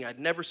was beating. I'd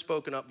never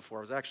spoken up before.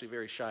 I was actually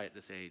very shy at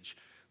this age.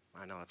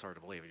 I know that's hard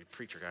to believe, you're a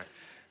preacher guy.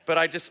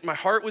 But my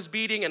heart was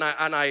beating, and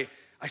I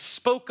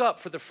spoke up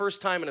for the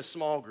first time in a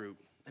small group.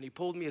 And he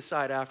pulled me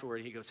aside afterward,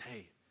 and he goes,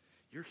 "Hey,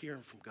 you're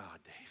hearing from God,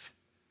 Dave.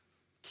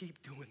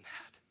 Keep doing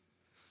that."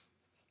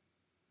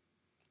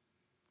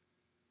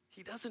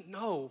 He doesn't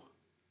know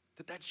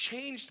that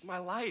changed my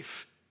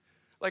life.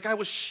 Like, I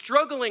was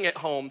struggling at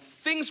home.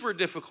 Things were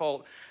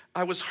difficult.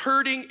 I was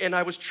hurting, and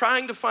I was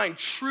trying to find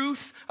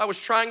truth. I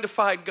was trying to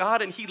find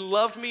God, and he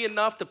loved me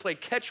enough to play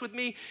catch with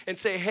me and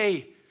say,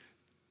 "Hey,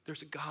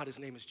 there's a God. His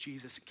name is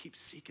Jesus, and keep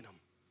seeking him."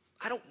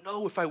 I don't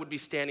know if I would be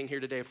standing here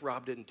today if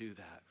Rob didn't do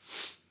that.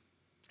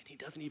 He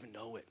doesn't even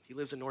know it. He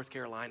lives in North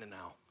Carolina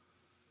now.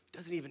 He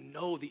doesn't even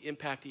know the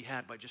impact he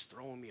had by just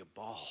throwing me a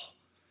ball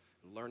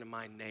and learning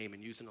my name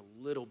and using a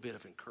little bit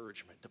of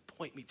encouragement to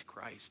point me to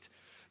Christ.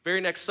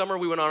 Very next summer,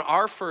 we went on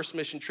our first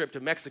mission trip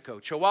to Mexico,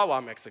 Chihuahua,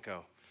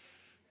 Mexico.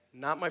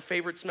 Not my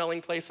favorite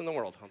smelling place in the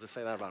world. I'll just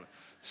say that about it.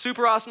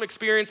 Super awesome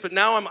experience, but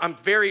now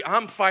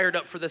I'm fired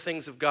up for the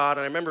things of God.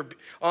 And I remember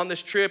on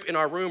this trip in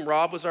our room,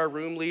 Rob was our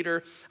room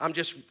leader. I'm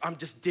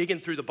just digging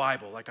through the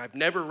Bible. Like, I've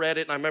never read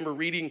it. And I remember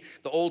reading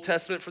the Old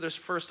Testament for this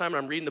first time, and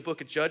I'm reading the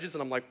book of Judges,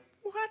 and I'm like,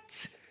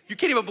 what? You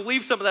can't even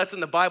believe some of that's in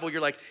the Bible.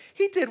 You're like,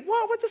 he did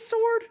what with the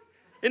sword?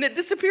 And it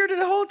disappeared in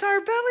the whole entire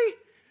belly?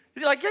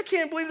 You're like, I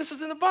can't believe this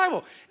was in the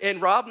Bible.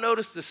 And Rob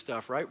noticed this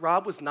stuff, right?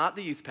 Rob was not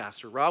the youth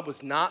pastor. Rob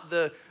was not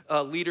the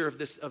leader of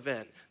this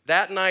event.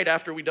 That night,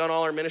 after we'd done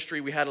all our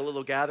ministry, we had a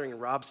little gathering, and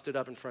Rob stood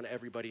up in front of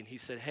everybody, and he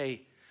said,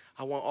 "Hey,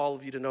 I want all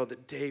of you to know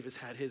that Dave has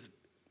had his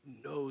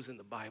nose in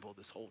the Bible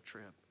this whole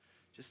trip,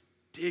 just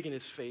digging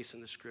his face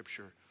in the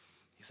scripture."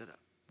 He said,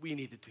 "We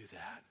need to do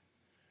that.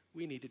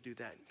 We need to do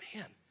that."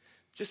 Man,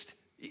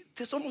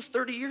 this almost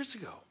 30 years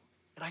ago,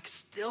 and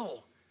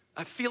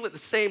I feel it the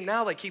same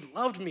now. Like, he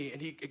loved me,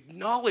 and he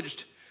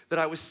acknowledged that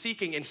I was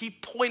seeking, and he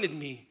pointed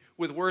me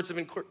with words of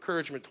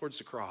encouragement towards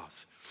the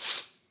cross.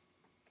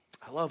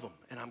 I love him,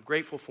 and I'm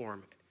grateful for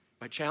him.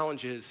 My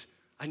challenge is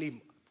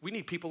we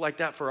need people like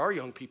that for our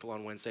young people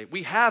on Wednesday.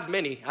 We have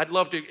many. I'd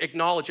love to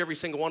acknowledge every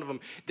single one of them.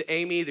 The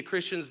Amy, the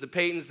Christians, the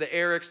Peytons, the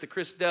Erics, the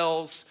Chris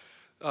Dells,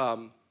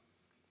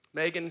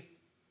 Megan.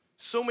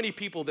 So many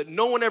people that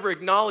no one ever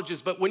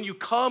acknowledges, but when you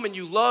come and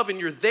you love and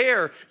you're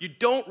there, you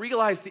don't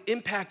realize the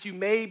impact you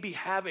may be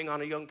having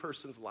on a young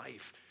person's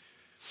life.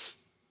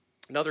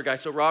 Another guy,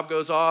 so Rob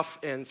goes off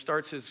and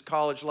starts his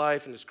college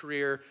life and his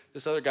career.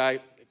 This other guy,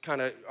 kind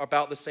of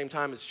about the same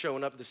time, is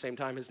showing up at the same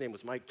time. His name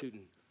was Mike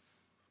Tootin.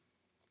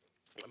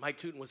 Mike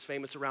Tootin was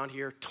famous around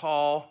here,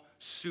 tall,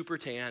 super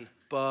tan,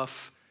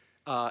 buff,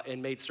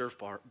 and made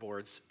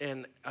surfboards.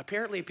 And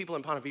apparently people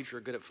in Ponte Vedra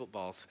are good at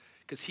footballs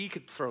because he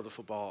could throw the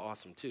football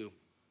awesome too.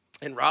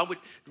 And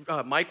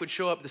Mike would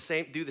show up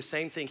do the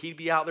same thing. He'd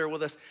be out there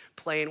with us,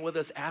 playing with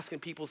us, asking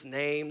people's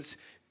names.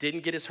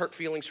 Didn't get his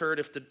feelings hurt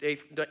if the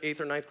eighth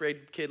or ninth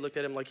grade kid looked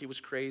at him like he was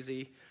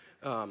crazy.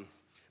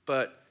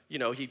 But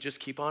he'd just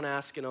keep on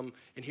asking them.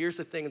 And here's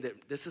the thing,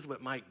 that this is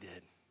what Mike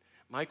did.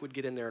 Mike would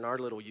get in there in our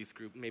little youth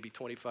group, maybe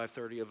 25,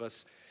 30 of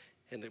us,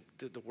 and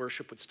the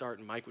worship would start,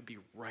 and Mike would be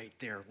right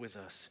there with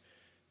us.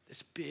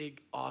 This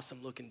big,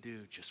 awesome-looking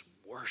dude just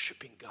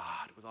worshiping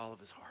God with all of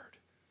his heart.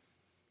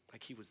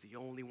 Like he was the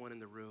only one in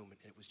the room, and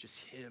it was just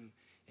him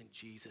and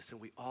Jesus,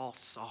 and we all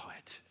saw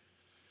it.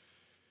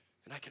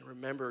 And I can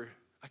remember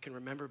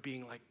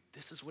being like,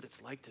 this is what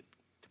it's like to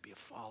be a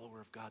follower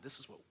of God. This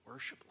is what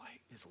worship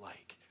is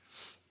like.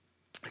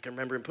 I can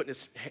remember him putting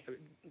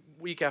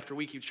week after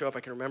week, he'd show up. I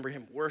can remember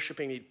him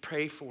worshiping. He'd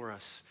pray for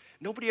us.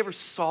 Nobody ever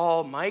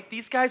saw Mike.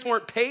 These guys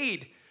weren't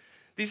paid.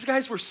 These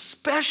guys were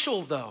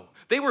special, though.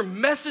 They were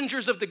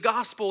messengers of the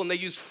gospel, and they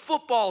used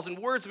footballs and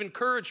words of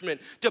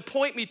encouragement to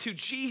point me to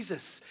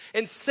Jesus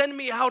and send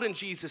me out in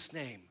Jesus'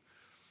 name.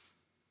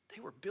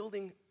 They were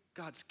building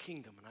God's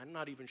kingdom, and I'm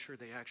not even sure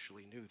they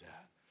actually knew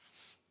that.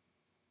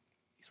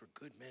 These were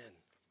good men.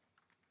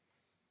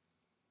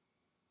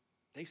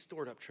 They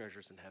stored up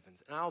treasures in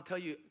heavens. And I'll tell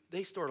you,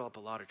 they stored up a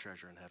lot of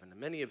treasure in heaven. And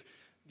many of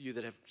you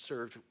that have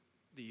served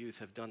the youth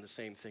have done the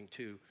same thing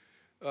too.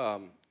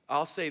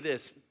 I'll say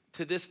this,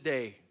 to this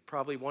day,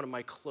 probably one of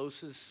my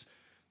closest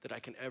that I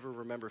can ever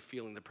remember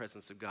feeling the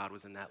presence of God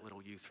was in that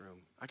little youth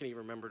room. I can even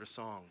remember the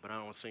song, but I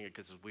don't want to sing it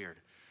because it's weird.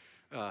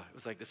 It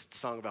was like this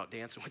song about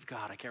dancing with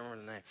God. I can't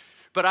remember the name.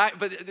 But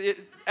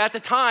at the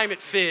time,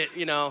 it fit,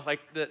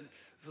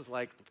 this was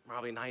like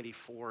probably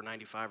 94,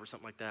 95 or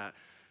something like that.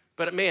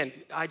 But man,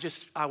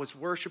 I was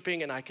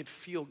worshiping, and I could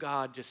feel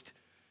God just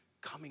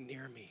coming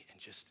near me and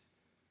just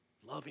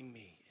loving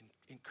me and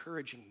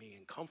encouraging me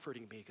and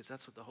comforting me, because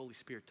that's what the Holy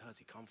Spirit does.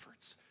 He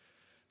comforts.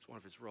 It's one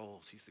of his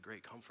roles. He's the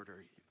great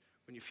comforter.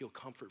 When you feel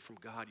comfort from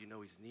God, you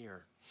know he's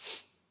near.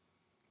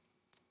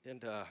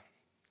 And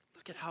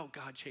look at how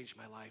God changed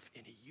my life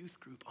in a youth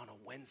group on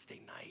a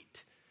Wednesday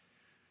night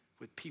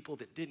with people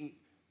that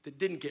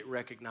didn't get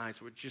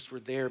recognized, but just were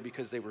there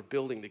because they were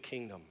building the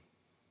kingdom.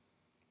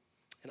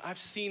 And I've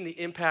seen the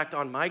impact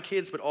on my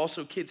kids, but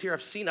also kids here.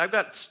 I've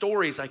got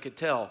stories I could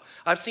tell.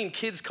 I've seen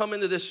kids come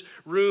into this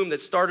room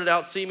that started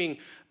out seeming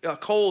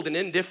cold and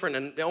indifferent,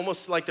 and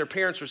almost like their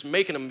parents were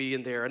making them be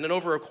in there. And then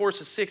over a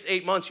course of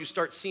 6-8 months, you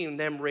start seeing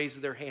them raise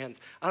their hands.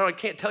 I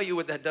can't tell you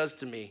what that does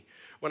to me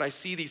when I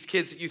see these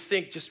kids that you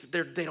think just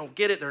they don't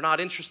get it, they're not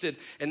interested,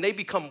 and they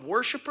become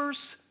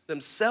worshipers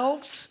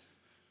themselves.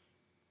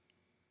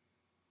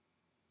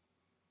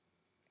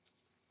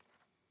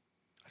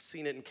 I've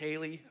seen it in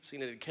Kaylee. I've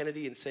seen it in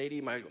Kennedy and Sadie,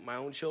 my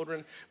own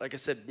children. Like I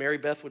said, Mary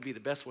Beth would be the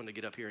best one to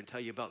get up here and tell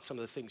you about some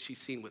of the things she's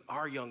seen with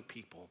our young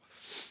people.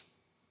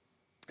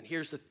 And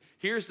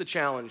here's the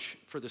challenge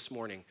for this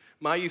morning.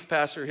 My youth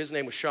pastor, his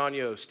name was Sean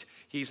Yost.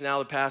 He's now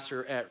the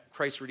pastor at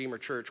Christ Redeemer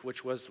Church,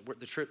 which was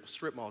the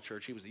strip mall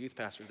church. He was the youth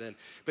pastor then.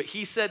 But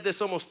he said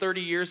this almost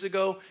 30 years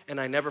ago, and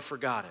I never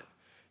forgot it.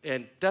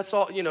 And that's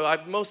all,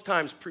 most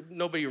times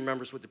nobody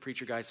remembers what the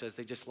preacher guy says.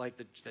 They just like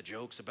the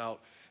jokes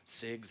about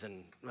cigs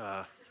and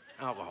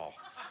alcohol.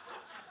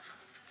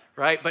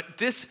 Right? But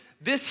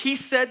he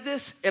said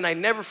this, and I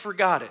never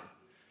forgot it.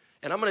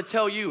 And I'm going to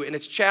tell you, and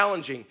it's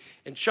challenging.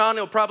 And Sean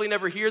will probably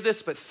never hear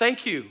this, but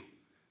thank you.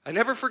 I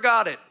never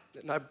forgot it.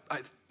 And I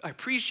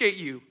appreciate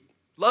you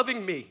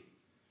loving me.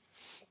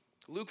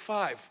 Luke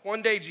 5.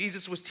 One day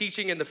Jesus was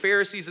teaching, and the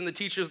Pharisees and the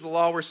teachers of the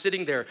law were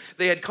sitting there.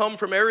 They had come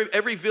from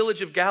every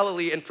village of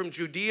Galilee and from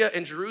Judea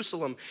and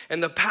Jerusalem.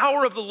 And the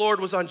power of the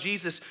Lord was on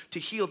Jesus to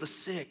heal the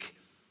sick.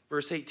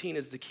 Verse 18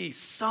 is the key.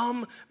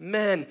 Some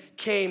men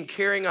came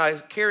carrying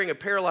a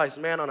paralyzed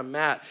man on a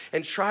mat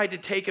and tried to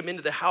take him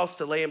into the house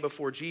to lay him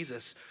before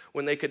Jesus.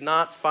 When they could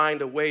not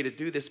find a way to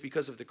do this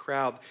because of the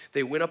crowd,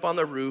 they went up on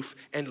the roof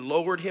and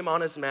lowered him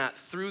on his mat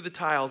through the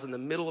tiles in the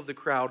middle of the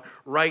crowd,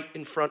 right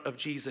in front of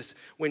Jesus.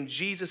 When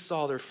Jesus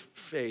saw their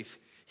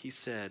faith, he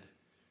said,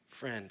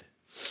 "Friend,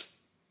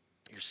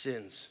 your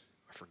sins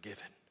are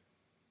forgiven."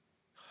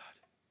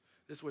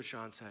 This is what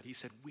Sean said. He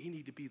said, we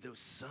need to be those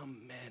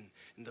some men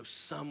and those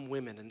some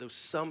women and those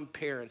some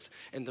parents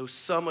and those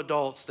some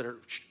adults that are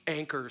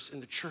anchors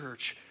in the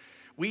church.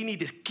 We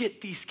need to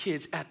get these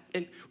kids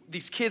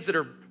that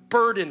are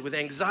burdened with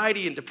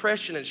anxiety and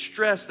depression and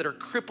stress, that are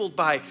crippled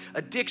by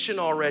addiction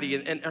already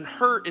and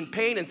hurt and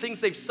pain and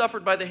things they've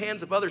suffered by the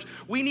hands of others.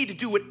 We need to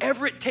do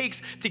whatever it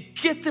takes to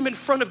get them in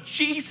front of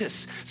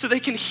Jesus so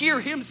they can hear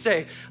him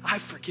say, I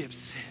forgive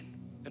sin.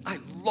 And I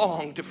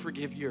long to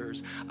forgive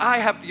yours. I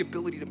have the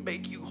ability to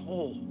make you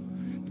whole.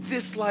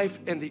 This life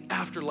and the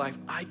afterlife,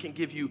 I can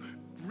give you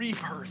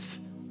rebirth.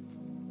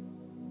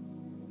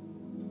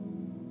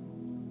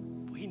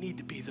 We need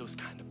to be those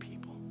kind of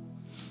people.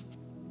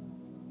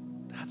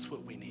 That's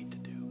what we need to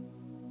do.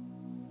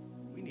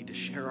 We need to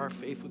share our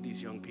faith with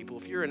these young people.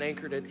 If you're an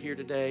anchor here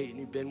today and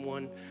you've been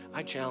one,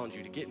 I challenge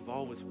you to get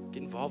involved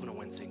in a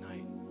Wednesday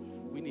night.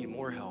 We need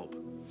more help.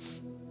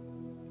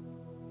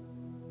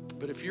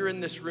 But if you're in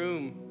this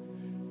room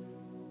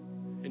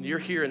and you're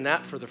hearing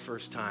that for the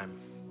first time,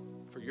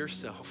 for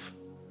yourself,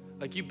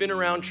 like you've been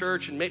around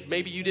church and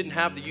maybe you didn't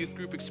have the youth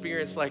group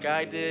experience like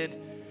I did,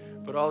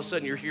 but all of a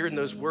sudden you're hearing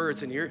those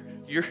words and you're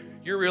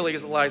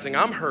realizing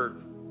I'm hurt,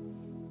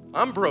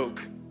 I'm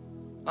broke,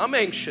 I'm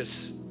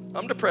anxious,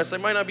 I'm depressed. I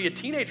might not be a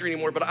teenager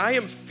anymore, but I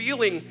am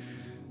feeling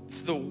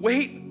the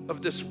weight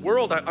of this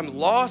world. I'm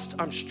lost,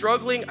 I'm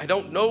struggling, I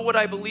don't know what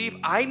I believe.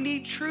 I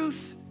need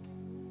truth.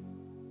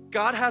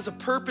 God has a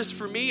purpose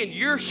for me, and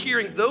you're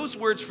hearing those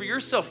words for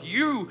yourself.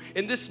 You,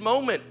 in this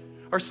moment,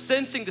 are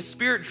sensing the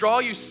Spirit draw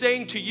you,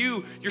 saying to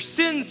you, your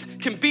sins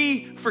can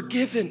be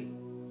forgiven.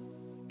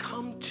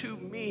 Come to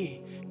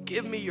me.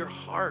 Give me your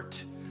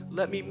heart.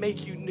 Let me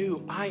make you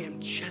new. I am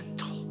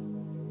gentle,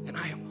 and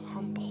I am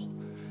humble.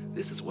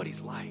 This is what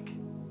he's like.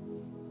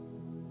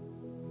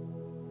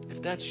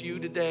 If that's you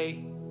today,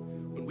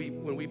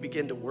 when we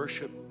begin to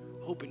worship,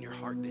 open your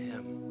heart to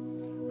him.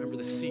 Remember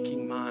the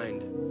seeking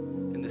mind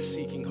and the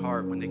seeking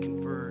heart, when they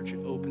converge, it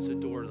opens the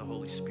door to the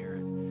Holy Spirit.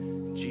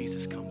 And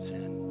Jesus comes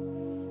in.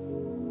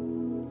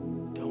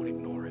 Don't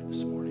ignore it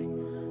this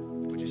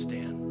morning. Would you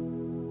stand?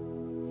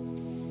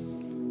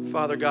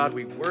 Father God,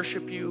 we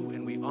worship you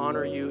and we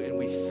honor you and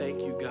we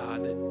thank you,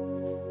 God, that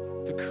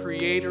the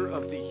creator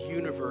of the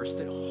universe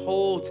that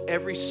holds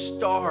every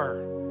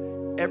star,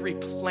 every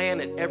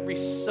planet, every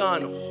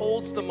sun,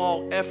 holds them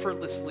all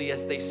effortlessly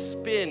as they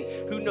spin,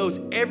 who knows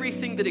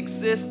everything that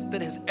exists,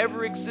 that has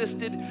ever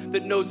existed,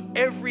 that knows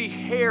every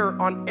hair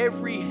on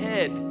every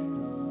head,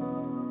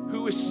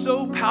 who is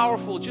so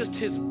powerful, just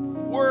his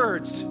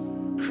words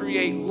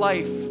create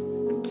life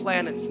and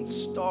planets and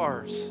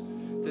stars,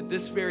 that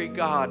this very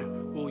God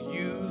will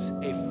use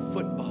a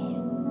football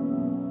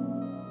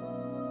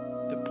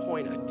to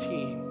point a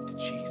team to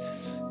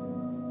Jesus.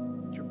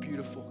 You're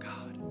beautiful,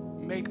 God.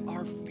 Make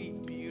our feet